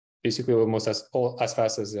basically almost as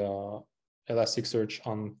fast as Elasticsearch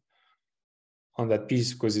on that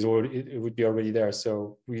piece, because it would be already there.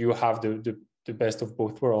 So you have the best of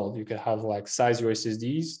both worlds. You can have like size your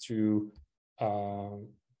SSDs to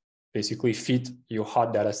basically fit your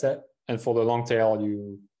hot data set, and for the long tail,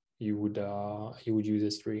 you would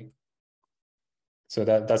use S3. So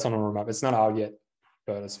that's on our roadmap. It's not out yet,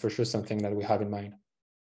 but it's for sure something that we have in mind.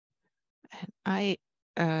 I'd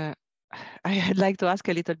like to ask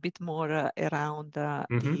a little bit more around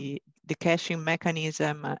the caching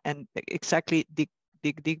mechanism and exactly dig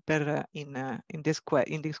deeper in this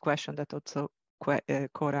question that also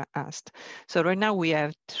Cora asked. So right now we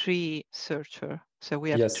have 3 searchers. So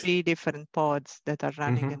we have 3 different pods that are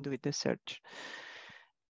running and doing the search.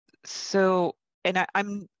 So, and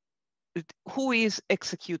who is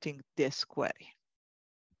executing this query?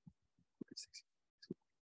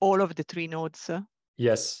 All of the 3 nodes?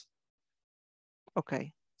 Yes.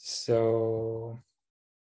 Okay. So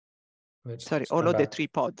sorry, all of the 3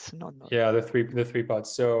 pods, not yeah, the three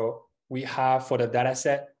pods. So we have, for the data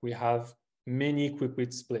set, we have many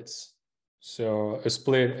Quickwit splits. So a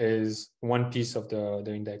split is one piece of the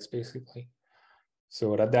index, basically.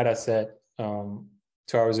 So that data set 2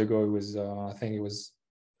 hours ago, it was I think it was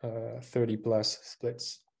 30 plus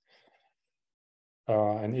splits,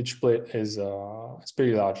 and each split is it's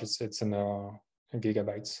pretty large. It's in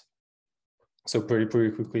gigabytes. So pretty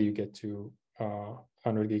quickly you get to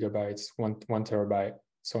 100 gigabytes, one terabyte,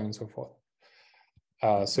 so on and so forth.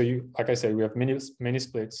 So like I said, we have many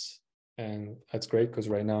splits, and that's great because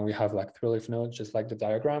right now we have like 3 leaf nodes, just like the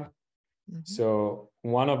diagram. So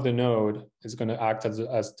one of the node is going to act as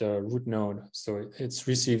the root node. So it's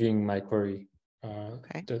receiving my query,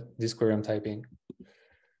 this query I'm typing.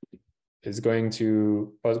 It's going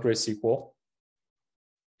to PostgreSQL,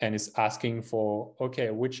 and it's asking for,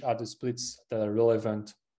 okay, which are the splits that are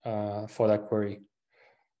relevant for that query?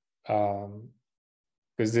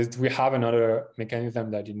 Because we have another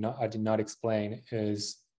mechanism that I did not explain,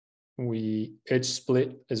 is each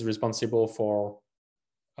split is responsible for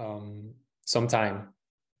some time.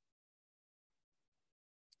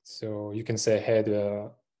 So you can say, hey,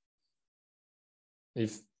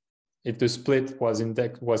 if the split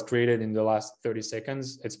was created in the last 30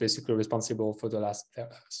 seconds, it's basically responsible for the last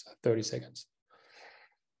 30 seconds.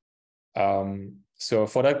 So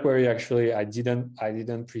for that query, actually, I didn't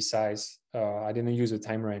use a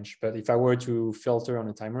time range. But if I were to filter on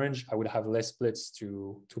a time range, I would have less splits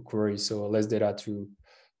to query, so less data to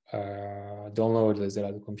download, less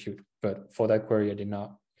data to compute. But for that query, I did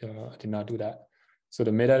not do that. So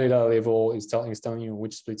the metadata level is telling you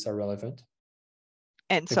which splits are relevant.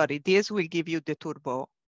 And sorry, this will give you the turbo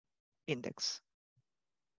index.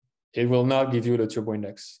 It will not give you the turbo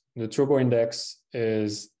index. The turbo index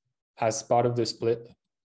is as part of the split.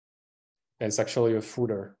 It's actually a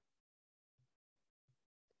footer.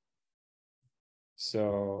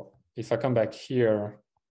 So if I come back here,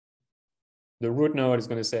 the root node is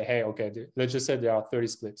going to say, hey, okay, let's just say there are 30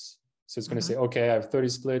 splits. So it's going to say, okay, I have 30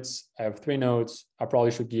 splits. I have 3 nodes. I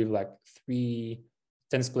probably should give like 10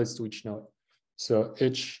 splits to each node. So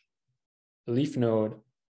each leaf node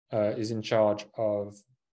is in charge of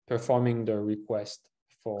performing the request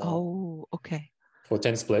for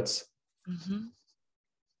 10 splits.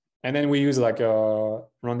 And then we use like a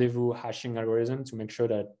rendezvous hashing algorithm to make sure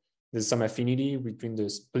that there's some affinity between the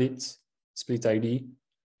split ID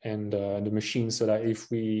and the machine, so that if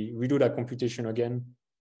we redo that computation again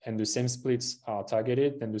and the same splits are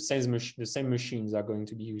targeted, then the same machines are going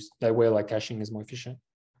to be used. That way, like, caching is more efficient.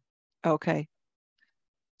 Okay.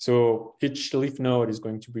 So each leaf node is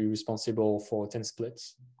going to be responsible for 10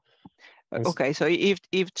 splits. Okay, so if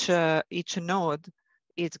each node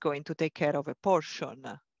is going to take care of a portion.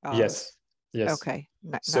 Yes. Okay.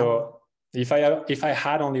 So if I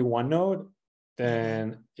had only one node,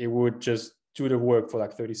 then it would just do the work for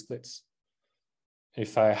like 30 splits.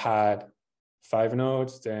 If I had 5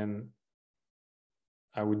 nodes, then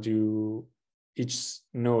I would do, each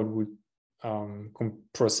node would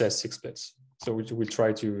process 6 splits. So we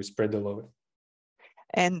try to spread the load.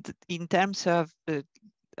 And in terms of,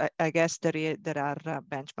 I guess there are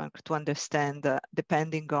benchmarks to understand,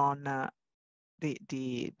 depending on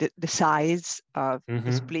the size of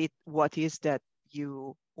the split, what's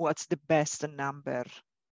the best number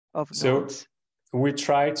of nodes? So we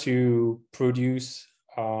try to produce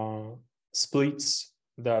splits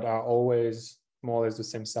that are always more or less the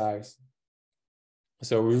same size.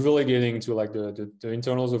 So we're really getting into like the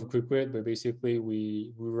internals of Quickwit, but basically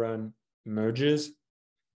we run merges.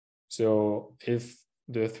 So if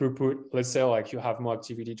the throughput, let's say like you have more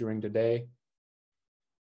activity during the day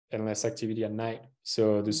and less activity at night.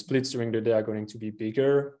 So the splits during the day are going to be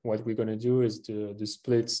bigger. What we're going to do is the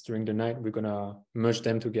splits during the night, we're going to merge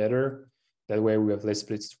them together. That way we have less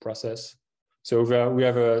splits to process. So we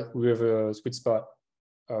have a sweet spot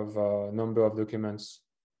of number of documents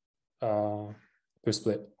per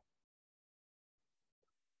split.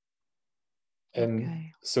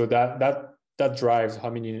 And so that drives how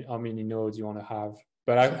many nodes you want to have.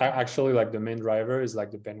 But I actually like the main driver is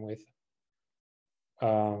like the bandwidth.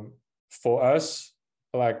 For us,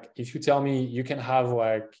 like if you tell me you can have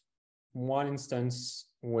like one instance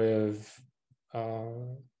with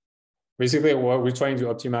basically what we're trying to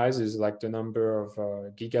optimize is like the number of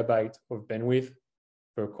gigabyte of bandwidth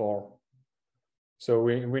per core. So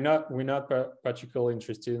we're not particularly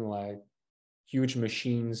interested in like huge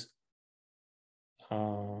machines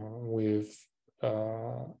with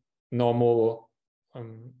normal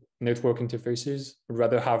network interfaces. We'd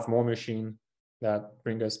rather have more machine that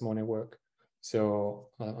bring us more network. So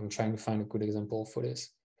I'm trying to find a good example for this.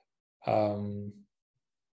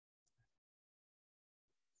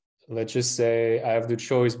 Let's just say I have the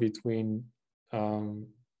choice between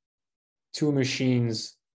two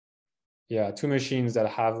machines that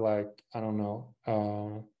have like, I don't know,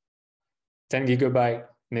 10 gigabyte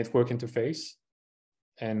network interface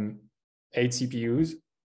and 8 CPUs,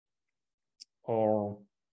 or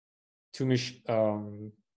two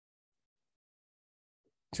machines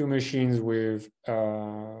with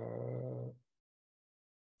 10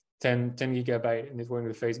 gigabyte network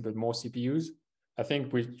interface but more CPUs. I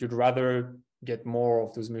think you'd rather get more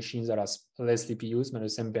of those machines that are less CPUs but the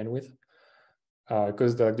same bandwidth,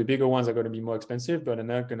 because the bigger ones are going to be more expensive, but they're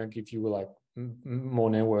not going to give you like more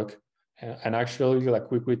network. And actually, like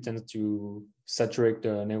Quickwit tends to saturate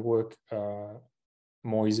the network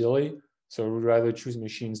more easily. So we'd rather choose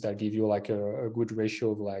machines that give you like a good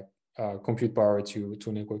ratio of like compute power to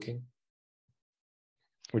networking,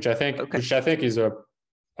 which I think is a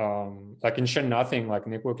like in Shen nothing, like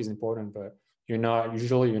network is important, but you're not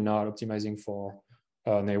optimizing for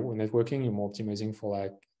networking. You're more optimizing for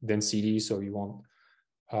like density. So you want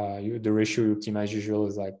the ratio you optimize usually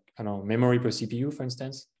is like, I don't know, memory per CPU, for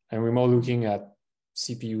instance, and we're more looking at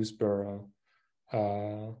CPUs per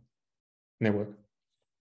network.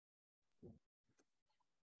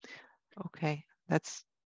 Okay, that's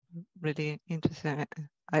really interesting.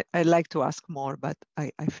 I like to ask more, but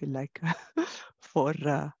I feel like for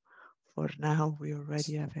now we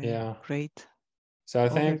already have a great so I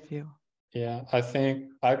overview. I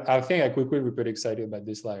think at Quickwit we're pretty excited about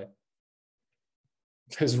this slide,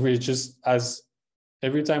 because we just, as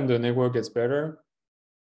every time the network gets better,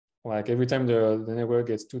 like every time the network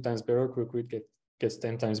gets 2 times better, Quickwit gets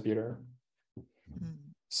 10 times better.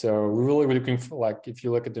 So we're really looking for, like, if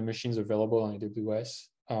you look at the machines available on AWS,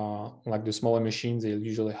 like the smaller machines, they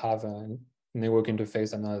usually have a network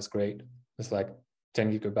interface that's not as great. It's like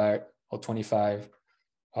 10 gigabyte or 25.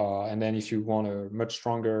 And then if you want a much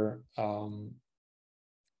stronger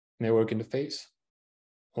network interface,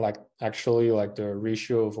 like actually like the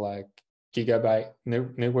ratio of like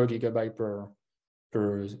network gigabyte per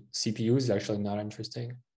CPU is actually not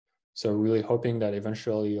interesting. So really hoping that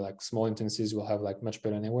eventually like small instances will have like much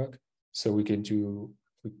better network, so we can do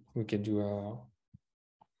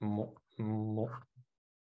more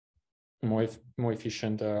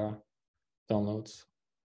efficient downloads.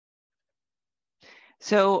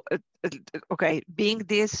 So okay, being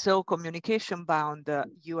this so communication bound,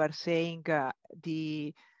 you are saying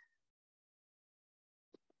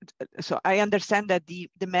so I understand that the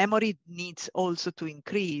memory needs also to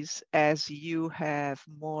increase as you have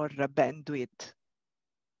more bandwidth,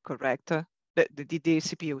 correct? The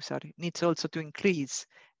CPU, sorry, needs also to increase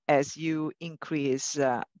as you increase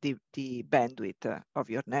the bandwidth of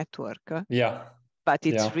your network. Yeah. But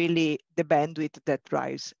it's really the bandwidth that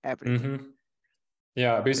drives everything. Mm-hmm.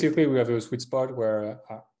 Yeah, basically we have a sweet spot where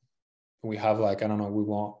we have like, I don't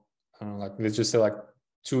know, like let's just say like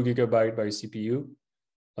 2 gigabyte by CPU.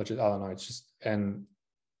 I don't know, it's just, and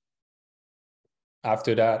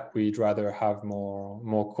after that we'd rather have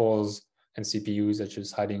more cores and CPUs that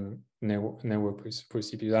just hiding network per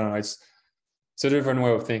CPU. I don't know, it's a different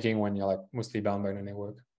way of thinking when you're like mostly bound by the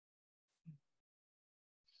network.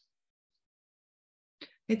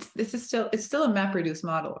 It's still a map reduce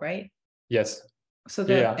model, right? Yes. So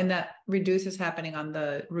and that reduce is happening on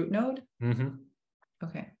the root node? Mm-hmm.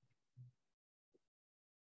 Okay.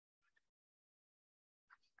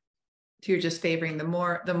 So you're just favoring the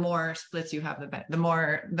more splits you have, the better.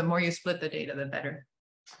 The more you split the data, the better.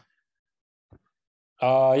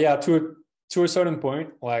 Yeah, to a certain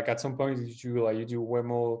point. Like at some point you do way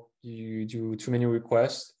more, you do too many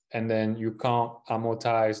requests, and then you can't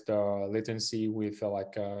amortize the latency with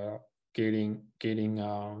getting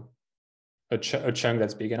a chunk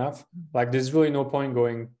that's big enough. Like there's really no point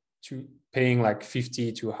going to paying like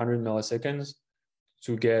 50 to 100 milliseconds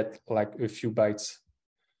to get like a few bytes.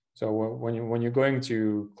 So when you're going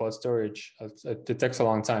to cloud storage, it takes a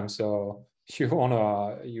long time. So you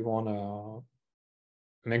wanna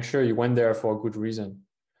make sure you went there for a good reason.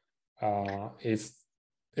 If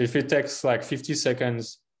it takes like 50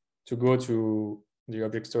 seconds to go to the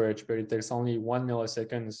object storage, but it takes only 1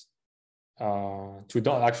 millisecond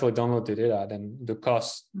to actually download the data, then the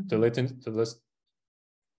cost, the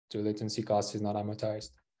latency cost is not amortized.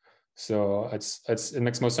 So it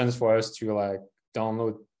makes more sense for us to like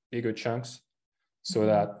download bigger chunks so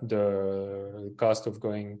that the cost of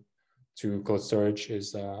going to cloud storage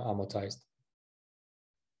is amortized.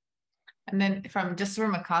 And then from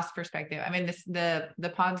a cost perspective, I mean,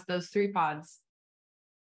 the pods, those 3 pods,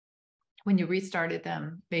 when you restarted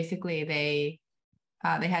them, basically they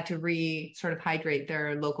had to sort of hydrate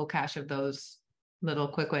their local cache of those little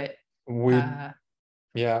Quickwit. We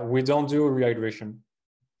don't do rehydration.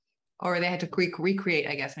 Or they had to recreate,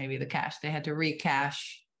 I guess, maybe the cache. They had to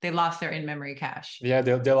recache. They lost their in-memory cache. Yeah,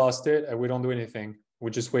 they lost it. We don't do anything. We're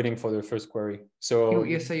just waiting for the first query. So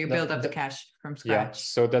you build up the cache from scratch. Yeah,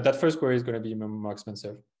 so that first query is going to be more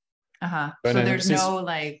expensive. So there's no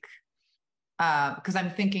like, because I'm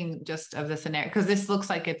thinking just of the scenario, because this looks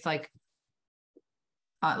like it's like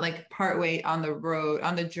partway on the road,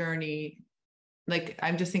 on the journey. Like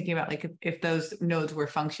I'm just thinking about like if those nodes were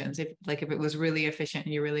functions, if it was really efficient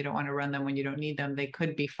and you really don't want to run them when you don't need them, they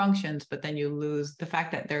could be functions, but then you lose the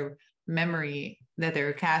fact that their memory, that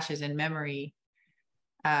their cache is in memory.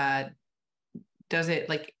 Does it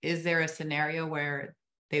is there a scenario where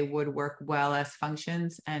they would work well as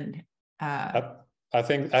functions? And I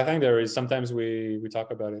think there is. Sometimes we talk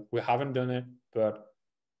about it. We haven't done it, but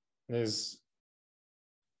there's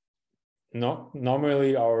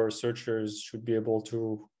normally our searchers should be able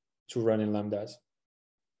to run in lambdas.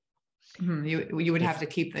 You would have to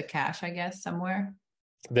keep the cache, I guess, somewhere.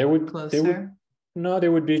 They would closer. They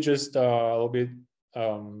would be just a little bit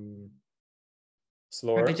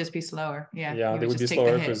slower. Or they'd just be slower. Yeah. Yeah, they would be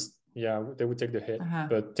slower because they would take the hit.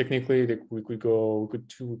 But technically, we could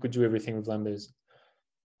do everything with lambdas.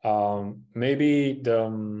 Maybe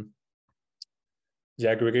the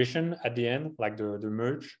aggregation at the end, like the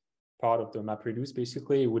merge part of the MapReduce,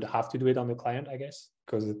 basically would have to do it on the client, I guess,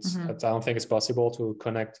 because I don't think it's possible to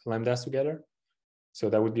connect lambdas together. So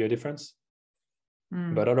that would be a difference.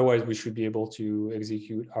 But otherwise, we should be able to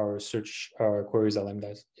execute our search queries at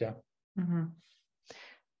lambdas. Yeah.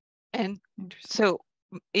 And so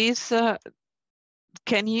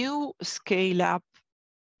can you scale up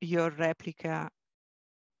your replica?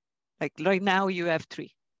 Like right now you have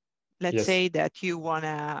 3. Let's say that you want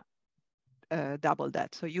to double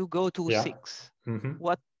that. So you go to 6.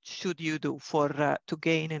 What should you do to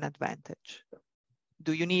gain an advantage?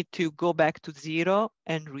 Do you need to go back to 0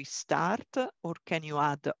 and restart, or can you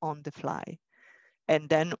add on the fly? And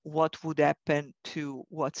then what would happen to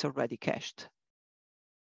what's already cached?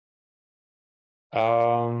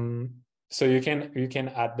 So you can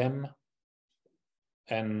add them,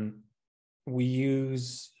 and we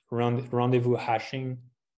use rendezvous hashing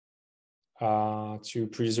to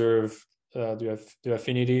preserve the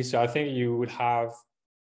affinity. So I think you would have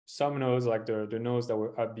some nodes, like the nodes that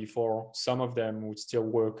were up before, some of them would still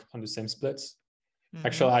work on the same splits.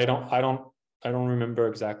 Actually, I don't remember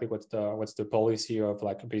exactly what's the policy of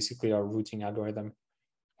like basically our routing algorithm.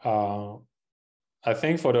 I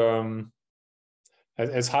think for the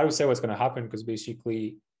it's hard to say what's going to happen, because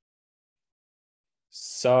basically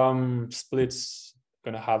some splits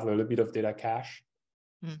going to have a little bit of data cache.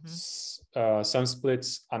 Some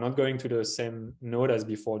splits are not going to the same node as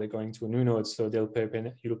before; they're going to a new node, so you'll pay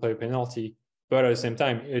a penalty. But at the same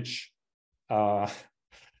time, each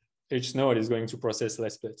node is going to process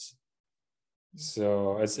less splits.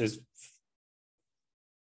 So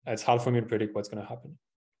it's hard for me to predict what's going to happen.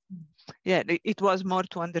 Yeah, it was more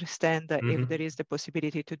to understand if there is the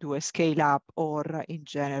possibility to do a scale up, or in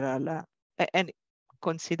general, and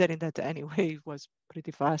considering that anyway it was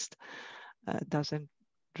pretty fast, doesn't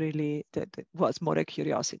really, that was more a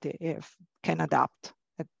curiosity if can adapt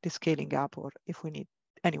at the scaling up, or if we need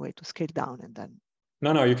anyway to scale down and then.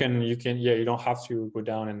 No, you can you don't have to go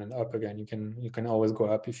down and then up again. You can always go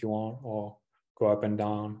up if you want, or go up and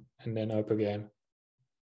down and then up again.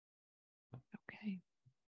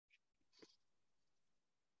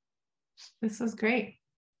 This was great.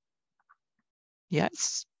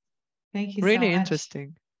 Yes. Thank you Really so much.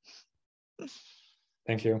 interesting.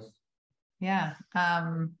 Thank you. Yeah.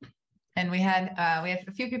 And we have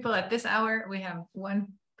a few people at this hour. We have one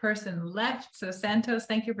person left. So Santos,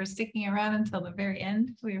 thank you for sticking around until the very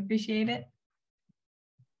end. We appreciate it.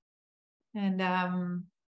 And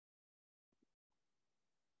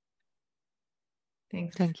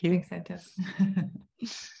thanks. Thank you. Thanks, Santos.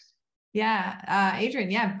 Yeah,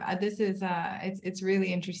 Adrien, yeah, this is it's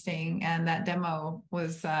really interesting, and that demo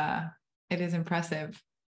was it is impressive.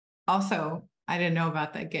 Also, I didn't know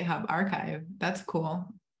about the GitHub archive. That's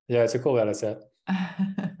cool. Yeah, it's a cool data set.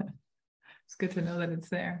 It's good to know that it's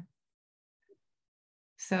there.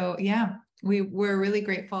 So yeah, we're really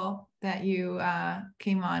grateful that you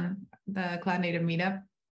came on the Cloud Native Meetup.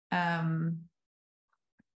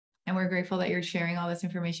 And we're grateful that you're sharing all this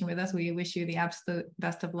information with us. We wish you the absolute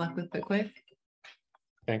best of luck with Quickwit.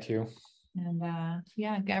 Thank you. And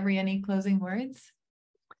yeah, Gabri, any closing words?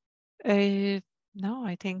 No,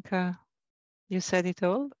 I think you said it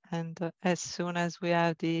all. And as soon as we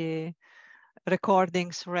have the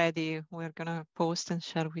recordings ready, we're going to post and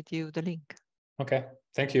share with you the link. Okay.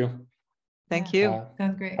 Thank you. Thank you.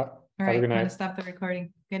 Sounds great. All Have right, a good I'm going night. to stop the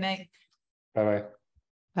recording. Good night. Bye-bye.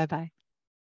 Bye-bye.